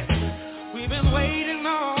everything that we've been waiting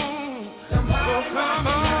on. So come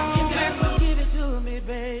on, let's give it to me,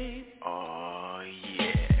 babe. Oh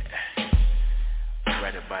yeah.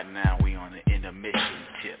 Right about now we on the intermission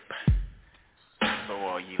tip. So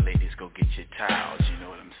all you ladies go get your towels, you know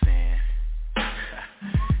what I'm saying?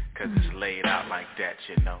 Cause it's laid out like that,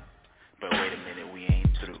 you know. But wait a minute, we ain't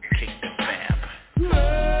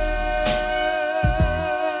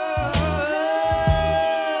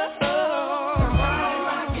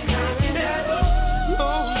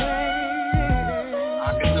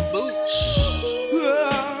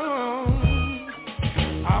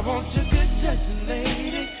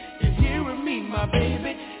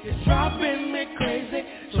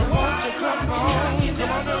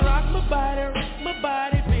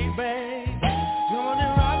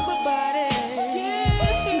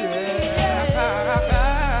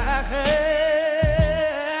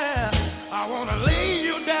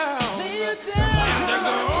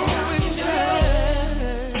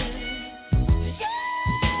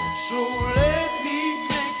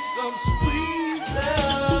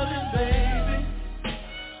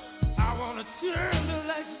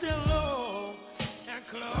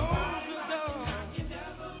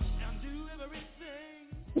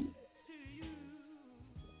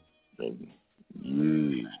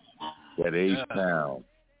That H-Town.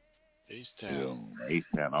 H-Town.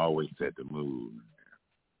 H-Town always set the mood.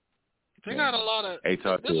 They got a lot of this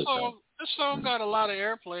song got a lot of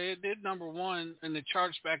airplay. It did number 1 in the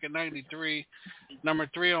charts back in '93, number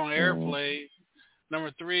 3 on airplay,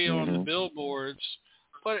 number 3 on the billboards,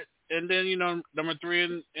 and then number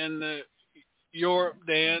 3 in the Europe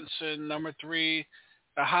dance and number 3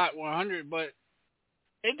 the Hot 100. But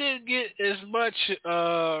it didn't get as much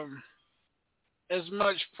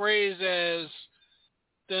praise as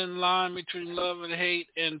Thin Line Between Love and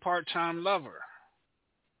Hate and Part-Time Lover.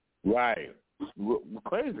 Right.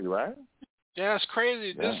 Crazy, right? Yeah, it's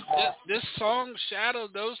crazy. Yeah. This song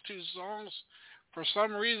shadowed those two songs for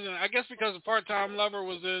some reason. I guess because the Part-Time Lover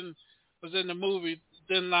was in the movie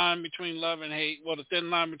Thin Line Between Love and Hate. Well, the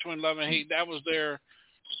Thin Line Between Love and Hate, that was the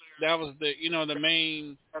the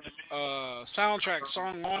main soundtrack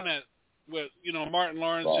song on it with Martin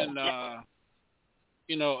Lawrence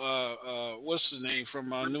and what's his name from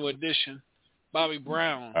New Edition, Bobby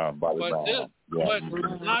Brown. But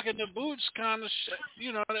Knocking the Boots kind of,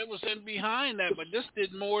 it was in behind that, but this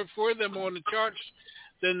did more for them on the charts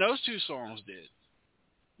than those two songs did.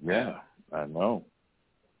 Yeah, I know.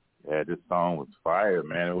 Yeah, this song was fire,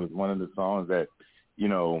 man. It was one of the songs that,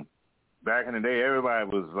 back in the day, everybody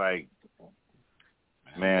was like,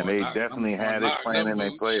 man, they definitely had it playing and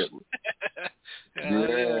they played it.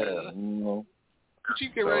 Yeah. You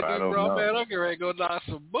get ready to do, bro, man. I'm getting ready to go knock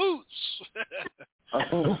some boots.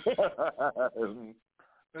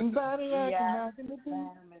 Somebody knocking the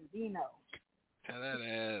boots. Tell that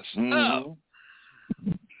ass up.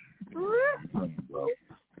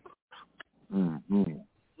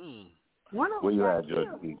 Where you at, George?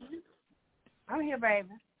 I'm here, baby.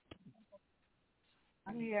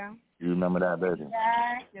 I'm here. You remember that, baby?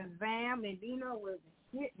 Yeah, Bam and Dino was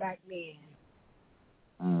the shit back then.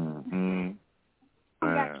 He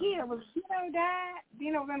got killed. Was Dino died?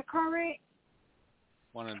 Dino was in a car wreck?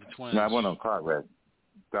 One of the twins. No, I went on a car wreck.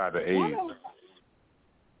 Died of AIDS.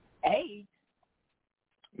 AIDS?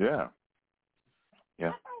 Yeah.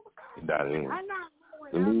 Yeah. He died of AIDS. I know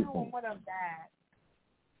when one of them died.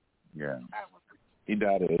 Yeah. He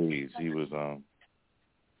died of AIDS. He was,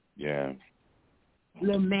 yeah.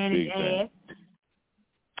 Little man in ass.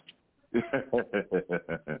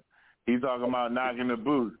 He's talking about knocking the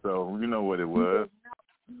boots, so you know what it was.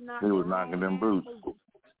 He was knocking them boots.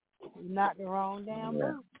 He knocked the wrong damn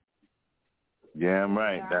boots. Yeah, I'm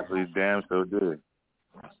right. That's what he damn so did.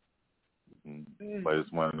 But it's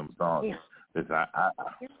one of them songs. Listen,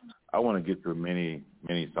 I want to get through many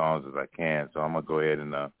songs as I can, so I'm gonna go ahead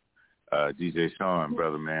and DJ Sean,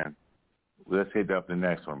 brother, man. Let's hit up the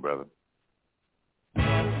next one, brother.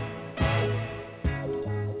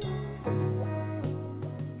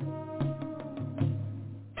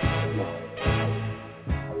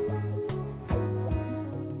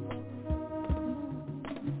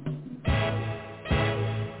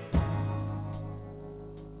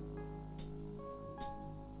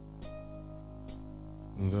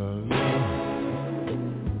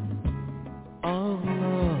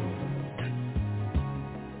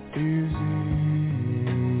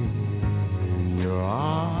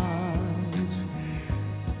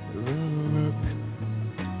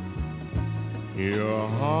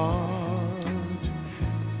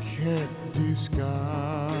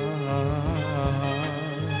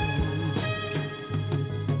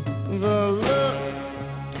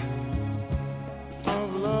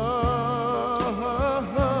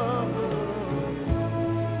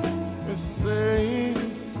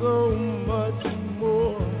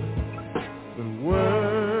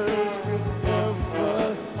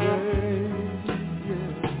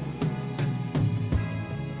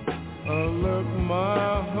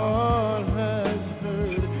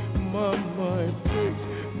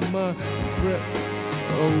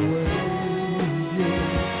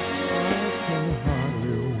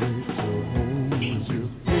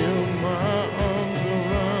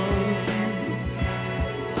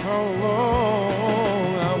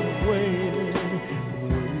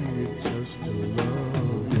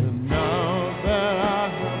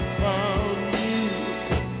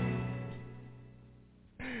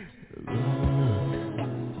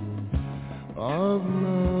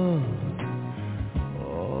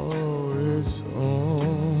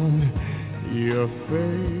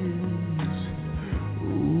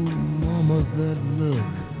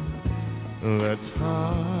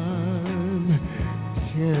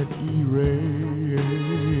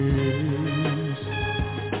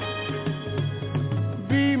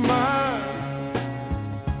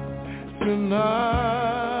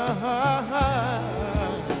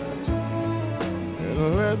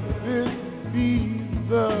 Let this be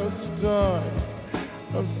the start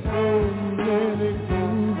of so many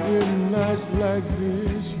groovy nights like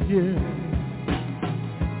this, yeah.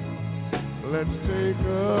 Let's take a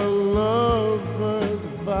lover's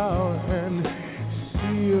vow and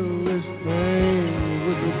seal this thing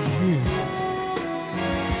with a kiss.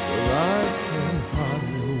 Well, I can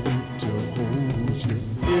hardly wait to hold you,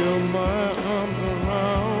 feel my arms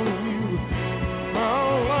around you. How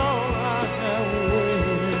long I have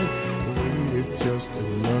waited just to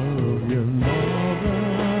love you. Now that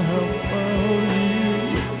I have found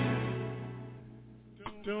you,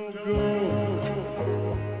 don't go. Don't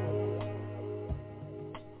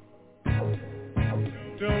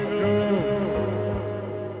go.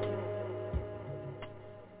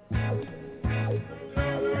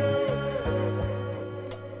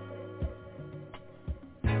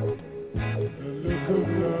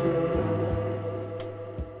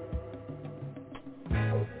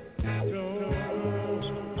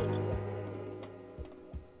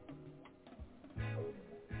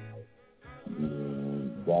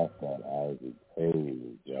 That's that Isaac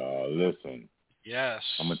Hayes, y'all. Listen. Yes.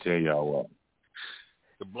 I'm going to tell y'all what.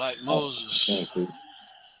 The Black Moses.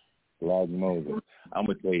 Black Moses. I'm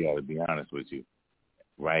going to tell y'all, to be honest with you,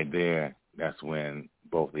 right there, that's when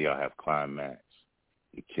both of y'all have climax.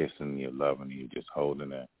 You're kissing, you're loving, you're just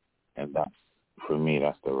holding it. And that's, for me,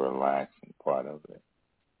 that's the relaxing part of it.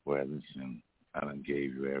 Where, listen, I done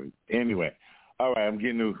gave you everything. Anyway, all right, I'm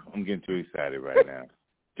getting too excited right now.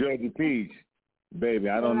 Georgia Peach, baby,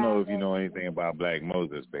 I don't know if you know anything about Black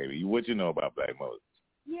Moses, baby. What you know about Black Moses?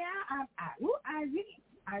 Yeah,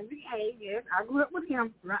 Isaac Hayes, yes. I grew up with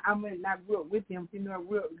him. I mean, not grew up with him. You know, I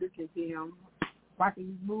grew up listening to him, watching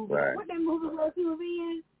his movies. Right. What that movie was he was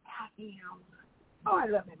in? Goddamn. Oh, I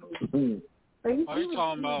love that movie. Are you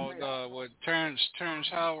talking about what Terrence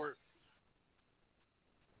Howard?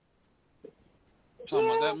 Talking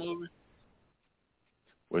about that movie?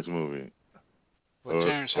 Which movie? With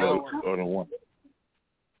Terrence Howard. Or the one.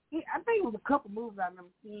 Yeah, I think it was a couple movies I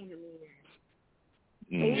remember seeing him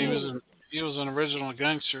in. Mm-hmm. He was an original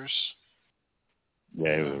Gangsters.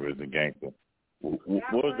 Yeah, he was an original gangster.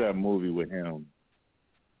 What was that movie with him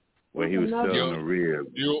where he was selling the ribs?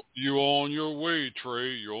 You on your way,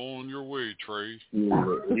 Trey. You're on your way, Trey.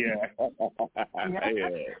 Yeah.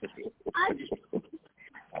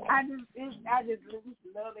 I just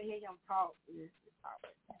love to hear him talk.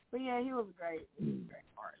 But yeah, he was great. He was a great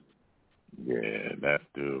artist. Yeah, that's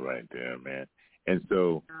dude right there, man. And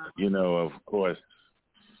so, you know, of course,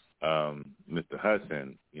 Mr.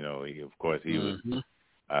 Hudson, you know, he was.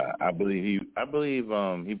 I believe he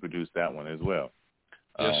produced that one as well.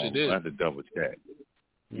 Yes, he did. I have to double check.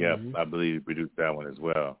 Yep, I believe he produced that one as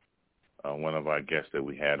well. One of our guests that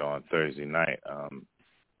we had on Thursday night, the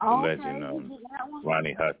legend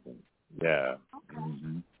Ronnie Hudson. Yeah. Okay.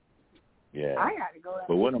 Mm-hmm. Yeah. I got to go.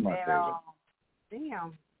 But one of my favorites.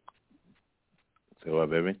 Damn. Say what,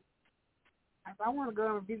 baby? If I want to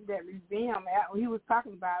go and visit that museum, he was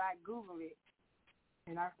talking about, I Googled it.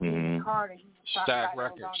 And I see the card that he was talking Stack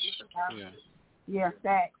about. Records. Yeah,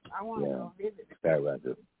 Stack. I want to go visit it. Stack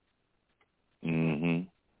Records. Mm-hmm.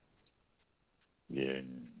 Yeah.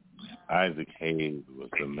 Isaac Hayes was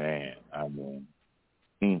the man. I mean,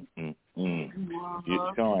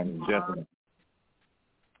 You're showing definitely.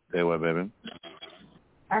 Say what, baby?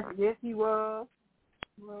 Yes, he was.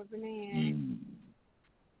 He was the man.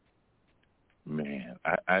 Man,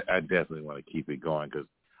 I definitely want to keep it going because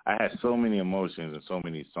I had so many emotions and so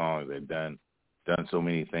many songs that done so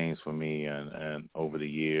many things for me and over the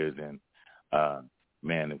years. And,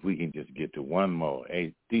 man, if we can just get to one more.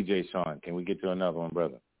 Hey, DJ Sean, can we get to another one,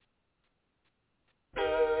 brother?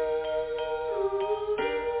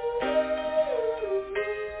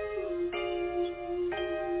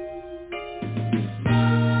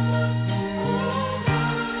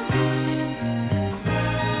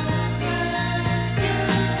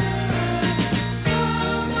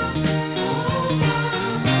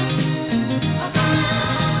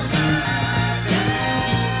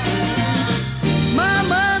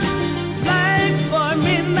 Mama's life for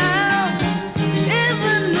me now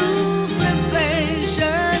isn't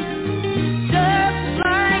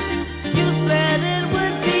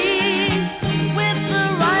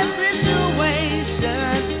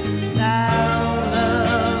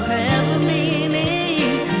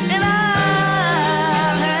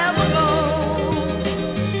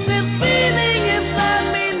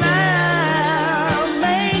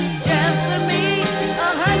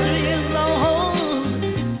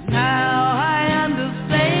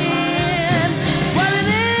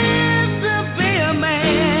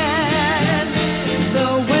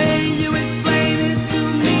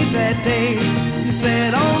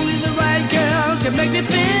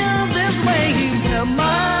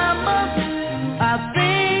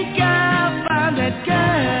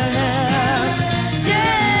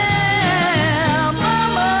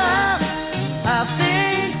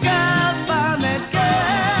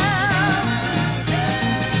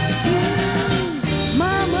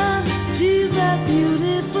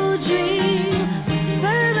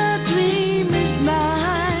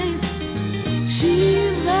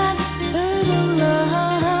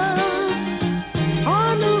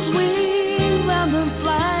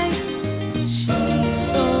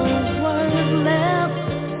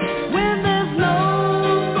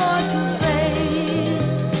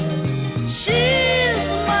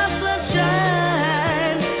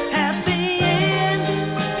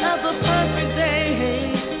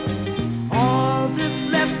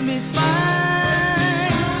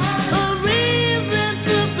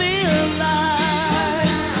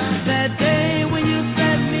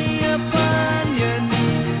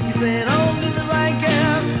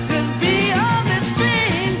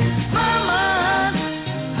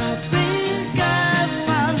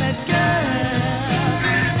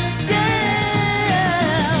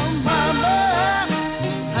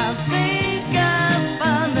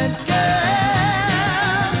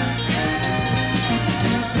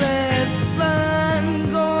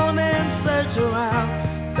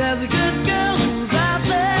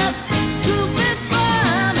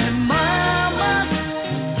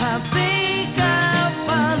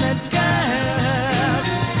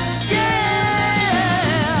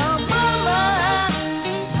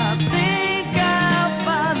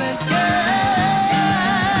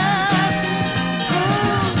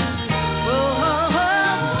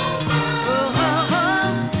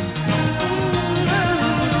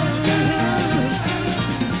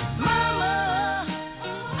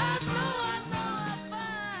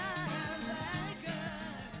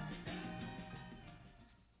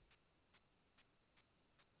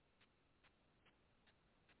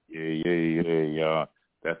y'all.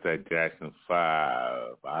 That's that Jackson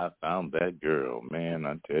 5. I found that girl, man.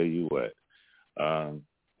 I tell you what.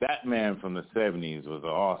 That Man from the 70s was an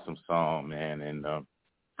awesome song, man. And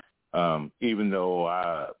even though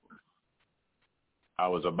I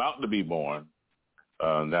was about to be born,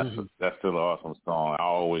 that's still an awesome song. I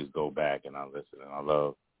always go back and I listen, and I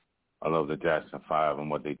love the Jackson 5 and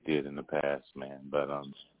what they did in the past, man. But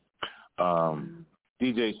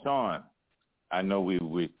DJ Sean, I know we're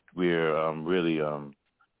really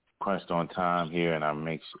crunched on time here, and I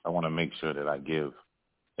want to make sure that I give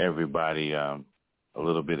everybody a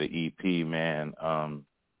little bit of EP, man.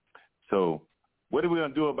 So what are we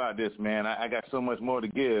gonna do about this, man? I got so much more to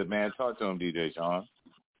give, man. Talk to him, DJ Sean.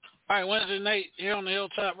 All right, Wednesday night here on the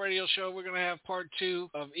Hilltop Radio Show, we're going to have part 2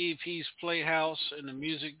 of EP's Playhouse and the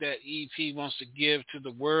music that EP wants to give to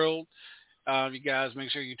the world. You guys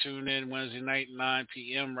make sure you tune in Wednesday night, 9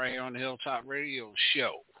 p.m. right here on the Hilltop Radio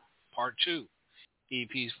Show. Part 2,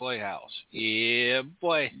 EP's Playhouse. Yeah,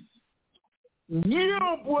 boy.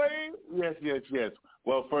 Yeah, boy. Yes.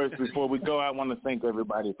 Well, first, before we go, I want to thank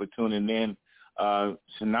everybody for tuning in.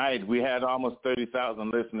 Tonight, we had almost 30,000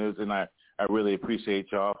 listeners, and I really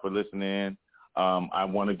appreciate y'all for listening. I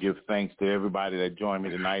want to give thanks to everybody that joined me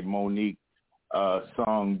tonight. Monique,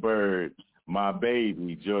 Songbird, my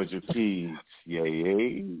baby, Georgia Peach.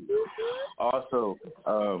 Yay. Also,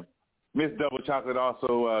 Miss Double Chocolate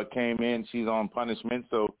also came in. She's on punishment,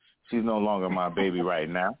 so she's no longer my baby right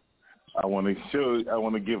now. I want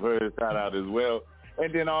to give her a shout out as well.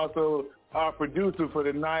 And then also our producer for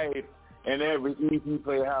the night and every EP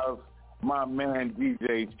Playhouse, my man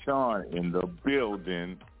DJ Sean in the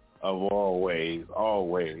building of always.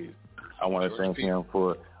 I want to thank him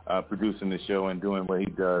for producing the show and doing what he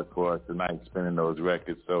does for us tonight, spinning those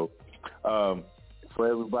records. So for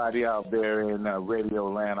everybody out there in Radio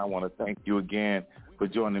Land, I want to thank you again for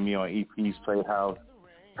joining me on EP's Playhouse.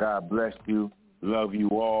 God bless you. Love you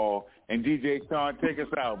all. And DJ Sean, take us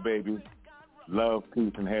out, baby. Love,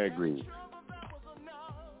 peace, and hair grease.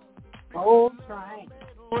 Oh, right.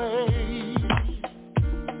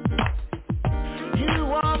 You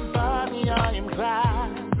are Bonnie, I am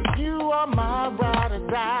Clyde. You are my ride or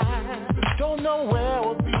die. Don't know where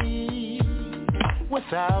we'll be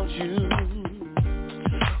without you.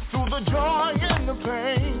 Through the joy and the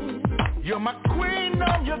pain, you're my queen,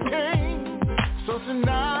 I'm your king. So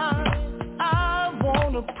tonight, I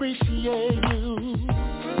won't appreciate you.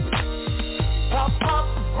 Pop,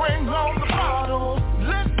 bring on the bottle.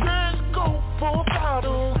 Let's just go full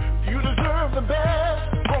throttle. You deserve the best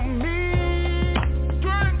from me.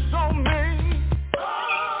 Drinks on me.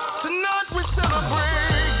 Tonight we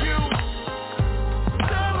celebrate you.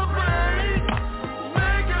 Celebrate.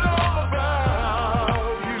 Make it all about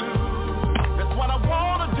you. That's what I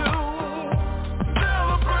want to do.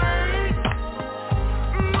 Celebrate.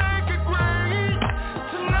 Make it great.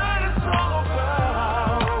 Tonight it's all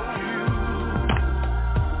about you.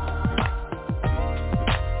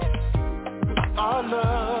 Our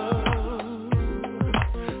love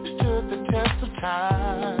stood the test of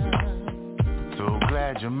time. So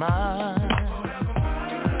glad you're mine.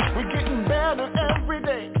 We're getting better every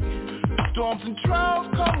day. Storms and trials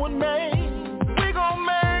come with me. We gon'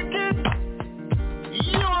 make it.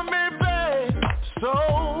 You and me, babe. So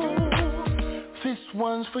this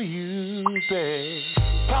one's for you, babe.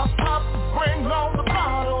 Pop, bring on the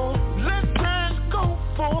bottle.